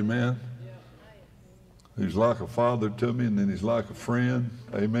places. Amen? He's like a father to me, and then he's like a friend.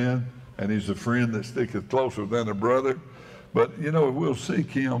 Amen? And he's a friend that sticketh closer than a brother. But, you know, if we'll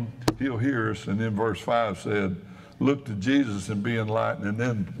seek him, he'll hear us. And then verse 5 said, look to Jesus and be enlightened. And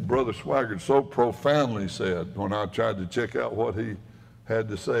then Brother Swaggart so profoundly said, when I tried to check out what he had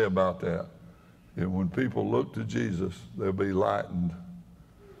to say about that, and when people look to Jesus, they'll be enlightened.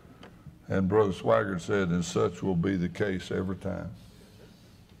 And Brother Swaggart said, and such will be the case every time.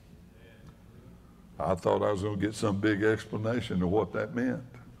 I thought I was going to get some big explanation of what that meant.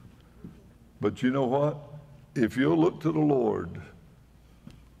 But you know what? If you'll look to the Lord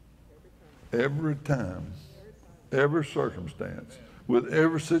every time, every circumstance, with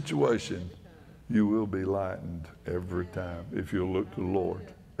every situation, you will be lightened every time if you'll look to the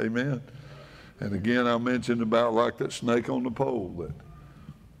Lord. Amen? And again, I mentioned about like that snake on the pole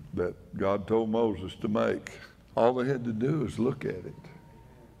that God told Moses to make. All they had to do is look at it.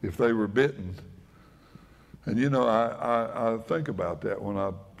 If they were bitten. And you know, I think about that when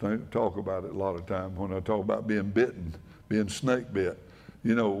I talk about it a lot of times, when I talk about being bitten, being snake bit.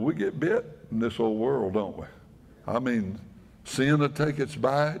 You know, we get bit in this old world, don't we? I mean, sin will take its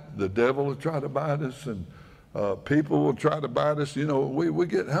bite, the devil will try to bite us, and people will try to bite us. You know, we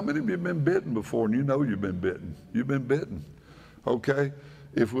get, how many of you have been bitten before and you know you've been bitten? You've been bitten, okay?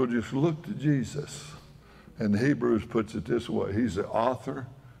 If we'll just look to Jesus, and Hebrews puts it this way, he's the author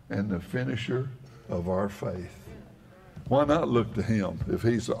and the finisher of our faith. Why not look to him if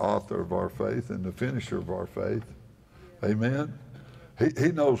he's the author of our faith and the finisher of our faith? Amen?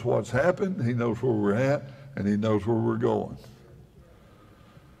 He knows what's happened, he knows where we're at, and he knows where we're going.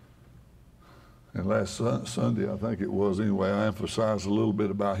 And last Sunday, I think it was anyway, I emphasized a little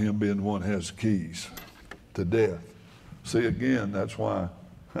bit about him being the one who has keys to death. See, again, that's why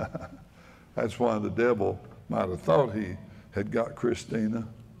the devil might have thought he had got Christina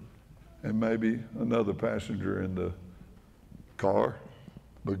and maybe another passenger in the car.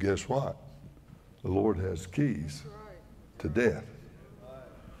 But guess what? The Lord has keys to death.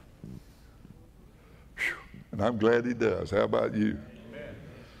 Whew. And I'm glad he does. How about you?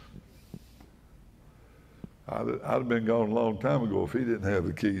 I'd have been gone a long time ago if he didn't have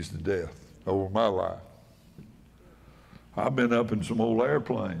the keys to death over my life. I've been up in some old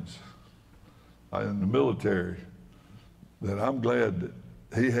airplanes in the military that I'm glad that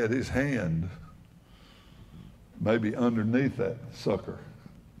he had his hand maybe underneath that sucker,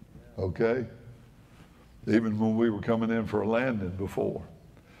 okay? Even when we were coming in for a landing before.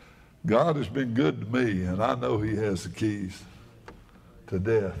 God has been good to me, and I know he has the keys to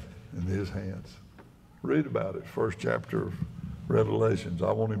death in his hands. Read about it, first chapter of Revelations.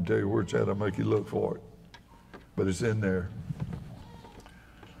 I won't even tell you where it's at. I'll make you look for it. But it's in there.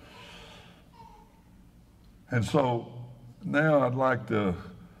 And so now I'd like to,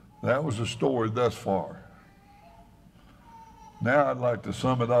 that was the story thus far. Now I'd like to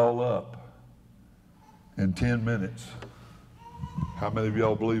sum it all up in 10 minutes. How many of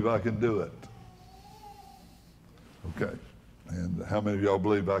y'all believe I can do it? Okay. And how many of y'all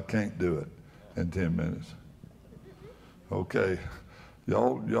believe I can't do it in 10 minutes? Okay.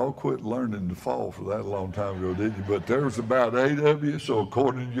 Y'all quit learning to fall for that a long time ago, did you? But there was about 8 of you, so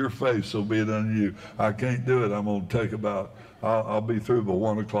according to your faith, so be it unto you. I can't do it. I'm going to take about, I'll be through by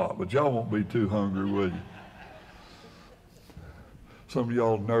 1 o'clock, but y'all won't be too hungry, will you? Some of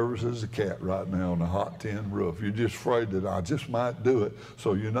y'all nervous as a cat right now on a hot tin roof. You're just afraid that I just might do it.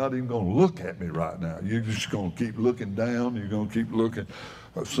 So you're not even going to look at me right now. You're just going to keep looking down. You're going to keep looking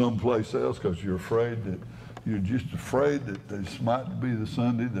someplace else because you're just afraid that this might be the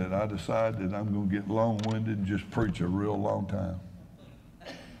Sunday that I decide that I'm going to get long-winded and just preach a real long time.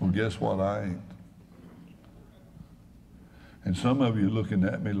 Well, guess what? I ain't. And some of you looking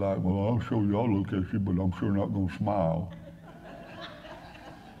at me like, well, I'll show you, I'll look at you, but I'm sure not going to smile.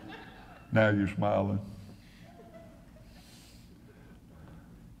 Now you're smiling.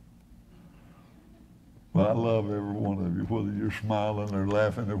 Well, I love every one of you, whether you're smiling or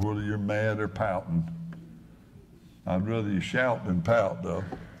laughing or whether you're mad or pouting. I'd rather you shout than pout, though.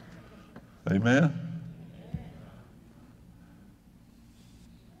 Amen?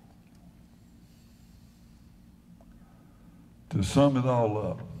 To sum it all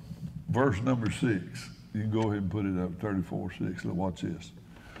up, verse number 6, you can go ahead and put it up, 34:6. Look, watch this.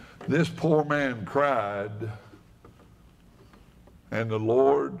 This poor man cried, and the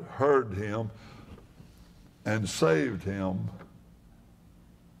Lord heard him and saved him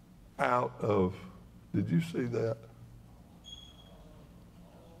out of, did you see that?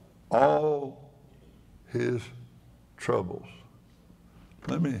 All his troubles.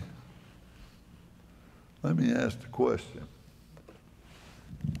 Let me ask the question.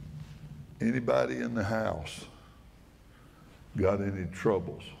 Anybody in the house got any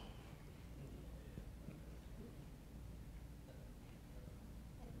troubles?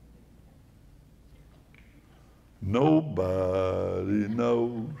 Nobody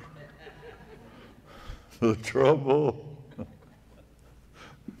knows the trouble.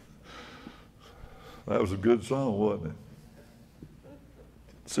 That was a good song, wasn't it?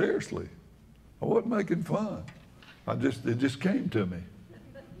 Seriously. I wasn't making fun. It just came to me.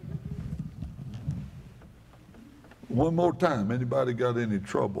 One more time, anybody got any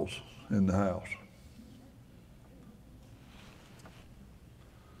troubles in the house?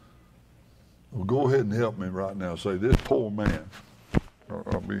 Well, go ahead and help me right now. Say, this poor man.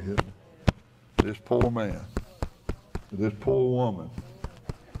 I'll be hitting. This poor man. This poor woman.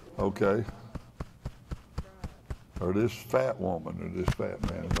 Okay. Or this fat woman or this fat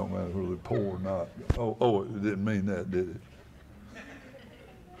man. It don't matter whether they're poor or not. Oh, it didn't mean that, did it?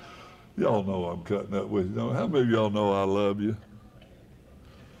 Y'all know I'm cutting up with you. How many of y'all know I love you?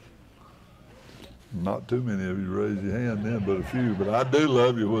 Not too many of you raise your hand then, but a few. But I do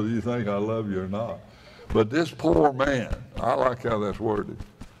love you whether you think I love you or not. But this poor man, I like how that's worded.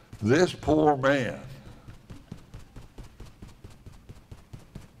 This poor man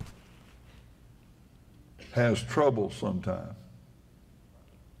has trouble sometimes.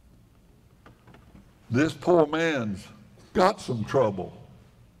 This poor man's got some trouble,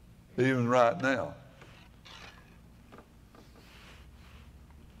 even right now.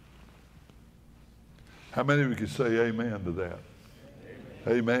 How many of you can say amen to that?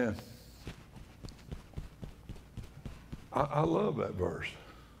 Amen. I love that verse.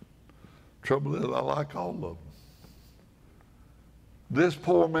 Trouble is, I like all of them. This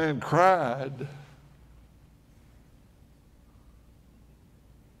poor man cried.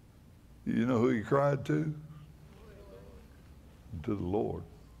 You know who he cried to? To the Lord.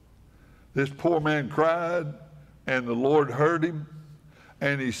 This poor man cried, and the Lord heard him,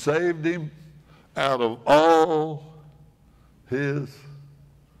 and he saved him out of all his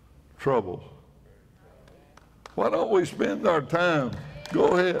troubles. Why don't we spend our time?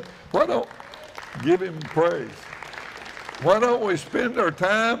 Go ahead. Why don't give him praise? Why don't we spend our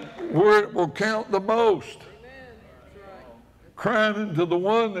time where it will count the most? Crying into the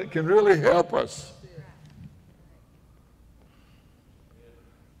one that can really help us.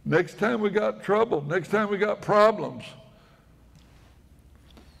 Next time we got trouble, next time we got problems,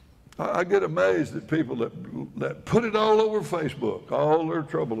 I get amazed at people that put it all over Facebook, all their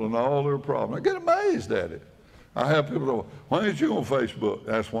trouble and all their problems. I get amazed at it. I have people go, why ain't you on Facebook?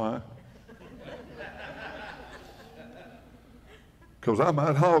 That's why. Because I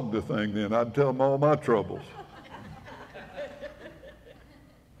might hog the thing then. I'd tell them all my troubles.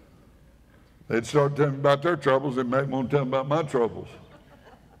 They'd start telling me about their troubles and make me want to tell them about my troubles.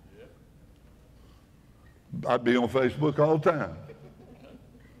 I'd be on Facebook all the time.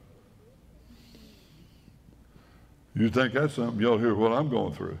 You think that's something, y'all hear what I'm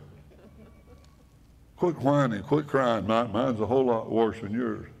going through. Quit whining, quit crying. Mine's a whole lot worse than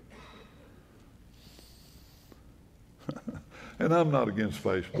yours. And I'm not against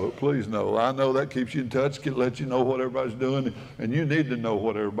Facebook. Please know. I know that keeps you in touch, can let you know what everybody's doing, and you need to know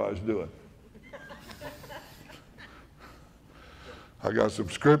what everybody's doing. I got some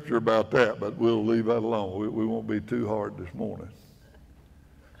scripture about that, but we'll leave that alone. We won't be too hard this morning.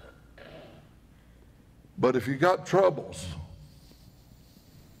 But if you got troubles,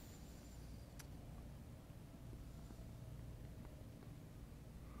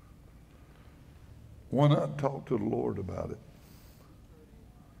 why not talk to the Lord about it?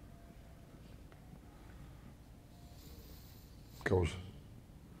 Because,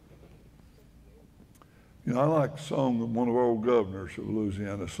 you know, I like a song that one of our old governors of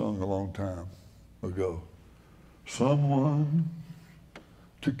Louisiana sung a long time ago. Someone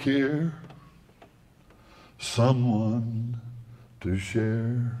to care, someone to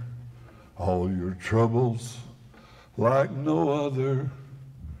share all your troubles like no other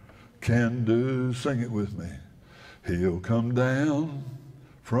can do. Sing it with me. He'll come down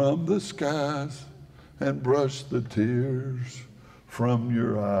from the skies and brush the tears from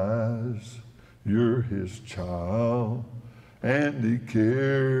your eyes. You're his child and he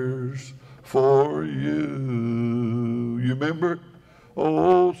cares for you. You remember?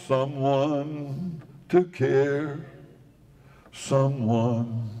 Oh, someone to care,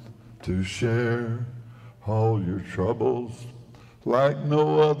 someone to share all your troubles like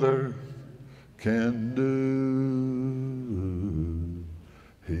no other can do.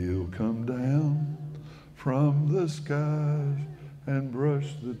 He'll come down from the skies and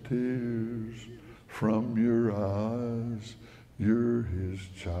brush the tears from your eyes. You're his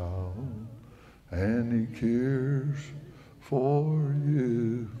child and he cares for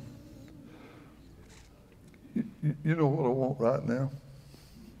you. You know what I want right now?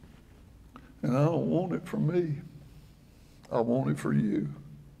 And I don't want it for me. I want it for you.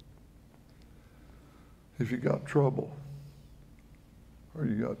 If you got trouble or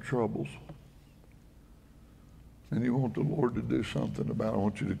you got troubles and you want the Lord to do something about it, I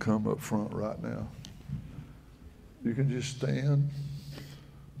want you to come up front right now. You can just stand.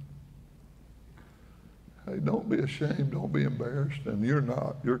 Hey, don't be ashamed. Don't be embarrassed. And you're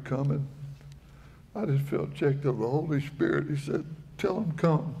not. You're coming. I just felt checked of the Holy Spirit. He said, tell him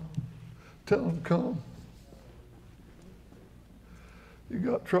come. Tell him come. You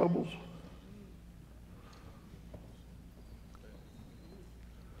got troubles.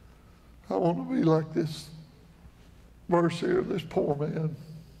 I want to be like this verse here, this poor man,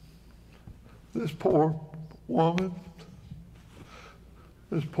 this poor woman,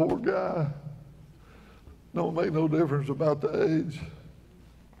 this poor guy. Don't make no difference about the age.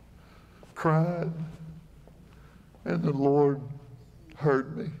 Cried, and the Lord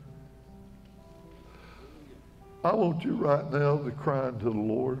heard me. I want you right now to cry unto the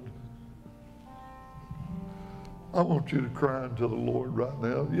Lord. I want you to cry unto the Lord right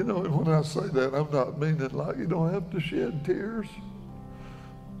now. You know, when I say that, I'm not meaning like you don't have to shed tears.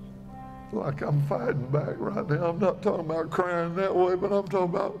 Like I'm fighting back right now. I'm not talking about crying that way, but I'm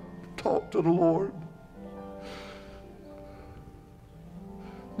talking about talk to the Lord.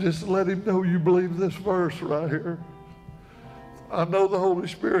 Just let him know you believe this verse right here. I know the Holy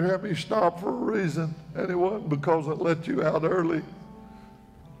Spirit had me stop for a reason, and it wasn't because it let you out early.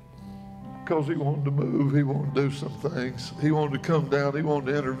 Because he wanted to move, he wanted to do some things. He wanted to come down, he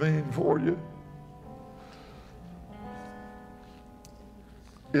wanted to intervene for you.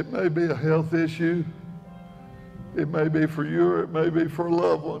 It may be a health issue. It may be for you, or it may be for a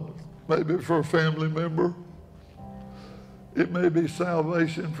loved one. Maybe for a family member. It may be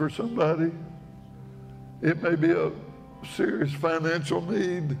salvation for somebody. It may be a serious financial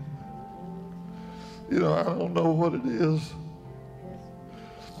need. You know, I don't know what it is.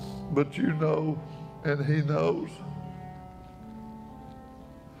 But you know, and he knows.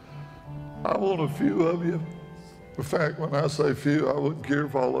 I want a few of you. In fact, when I say few, I wouldn't care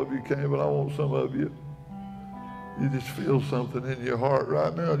if all of you came, but I want some of you. You just feel something in your heart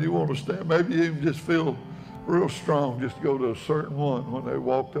right now. You want to stand. Maybe you even just feel real strong. Just go to a certain one when they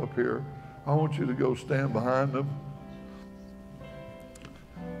walked up here. I want you to go stand behind them.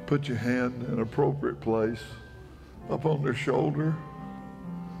 Put your hand in an appropriate place, up on their shoulder,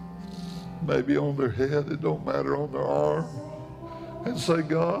 maybe on their head, it don't matter, on their arm, and say,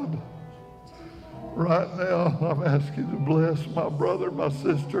 God, right now I'm asking you to bless my brother, my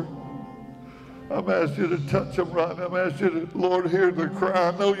sister. I'm asking you to touch them right now. I'm asking you to, Lord, hear their cry.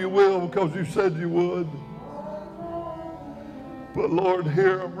 I know you will because you said you would. But Lord,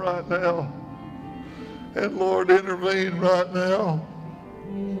 hear them right now. And Lord, intervene right now.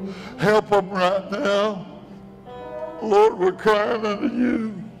 Help them right now. Lord, we're crying unto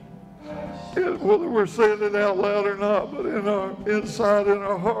you. Whether we're saying it out loud or not, but in our inside, in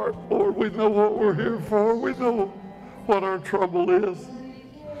our heart, Lord, we know what we're here for. We know what our trouble is.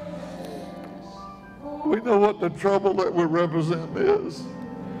 We know what the trouble that we represent is.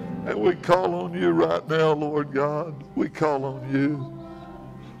 And we call on you right now, Lord God. We call on you.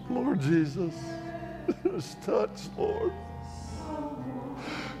 Lord Jesus, Just touch, Lord.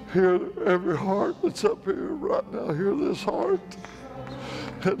 Hear every heart that's up here right now. Hear this heart.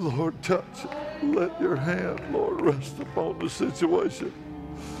 And Lord, touch it. Let your hand, Lord, rest upon the situation.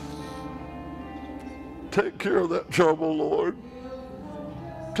 Take care of that trouble, Lord.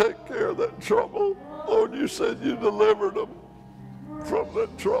 Take care of that trouble. Lord, you said you delivered them from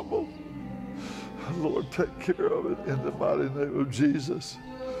that trouble. Lord, take care of it in the mighty name of Jesus.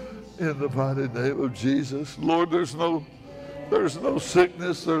 In the mighty name of Jesus. Lord, there's no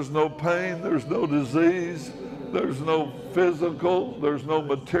sickness, there's no pain, there's no disease, there's no physical, there's no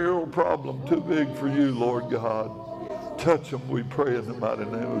material problem too big for you, Lord God. Touch them, we pray, in the mighty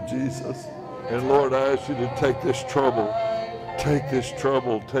name of Jesus. And Lord, I ask you to take this trouble. Take this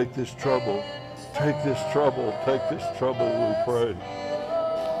trouble, take this trouble, take this trouble, take this trouble, we pray.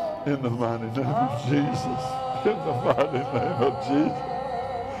 In the mighty name of Jesus. In the mighty name of Jesus.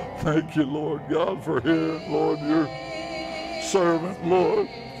 Thank you, Lord God, for hearing, Lord, your servant, Lord.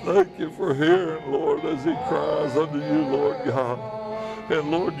 Thank you for hearing, Lord, as he cries unto you, Lord God. And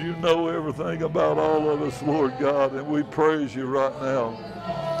Lord, you know everything about all of us, Lord God, and we praise you right now.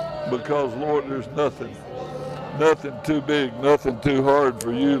 Because, Lord, there's nothing too big, nothing too hard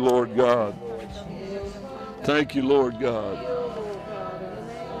for you, Lord God. Thank you, Lord God.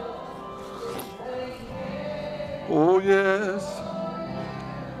 Oh, yes.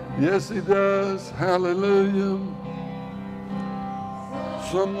 Yes, he does. Hallelujah.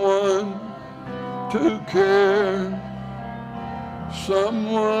 Someone to care.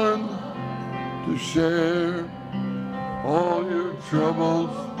 Someone to share all your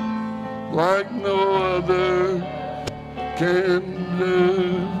troubles like no other can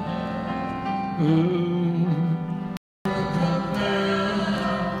do.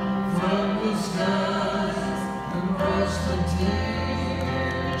 From the skies and wash the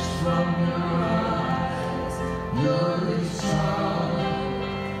tears from your eyes. You're his child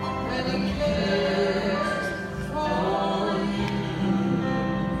and he cares for you.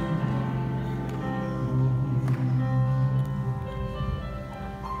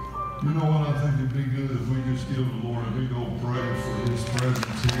 You know what? I think it'd be good if we just give the Lord a big old praise for his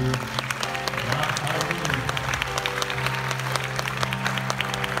presence here.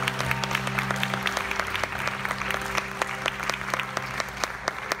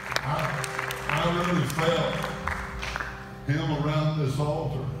 I really felt him around this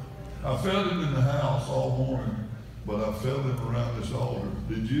altar. I felt him in the house all morning, but I felt him around this altar.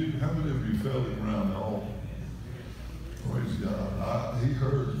 Did you? How many of you felt him around the altar? Praise God. He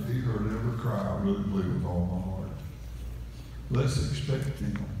heard every cry. I really believe with all my heart. Let's expect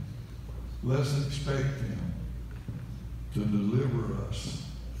him. Let's expect him to deliver us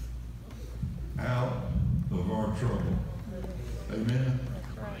out of our trouble. Amen.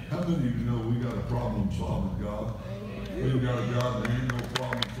 How many of you know we got a problem-solving God? We've got a God that ain't no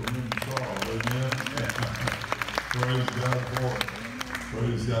problem for him to solve. Amen. Praise God for it.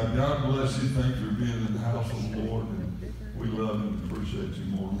 Praise God. God bless you. Thank you for being in the house of the Lord. And we love you and appreciate you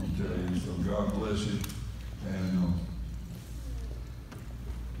more than we tell you. So God bless you. And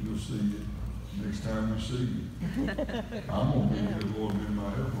we'll see you next time we see you. I'm going to be here, Lord, in my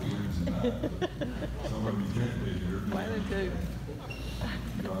help for Wednesday night. But some of you can't be here.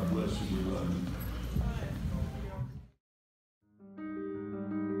 God bless you. We love you.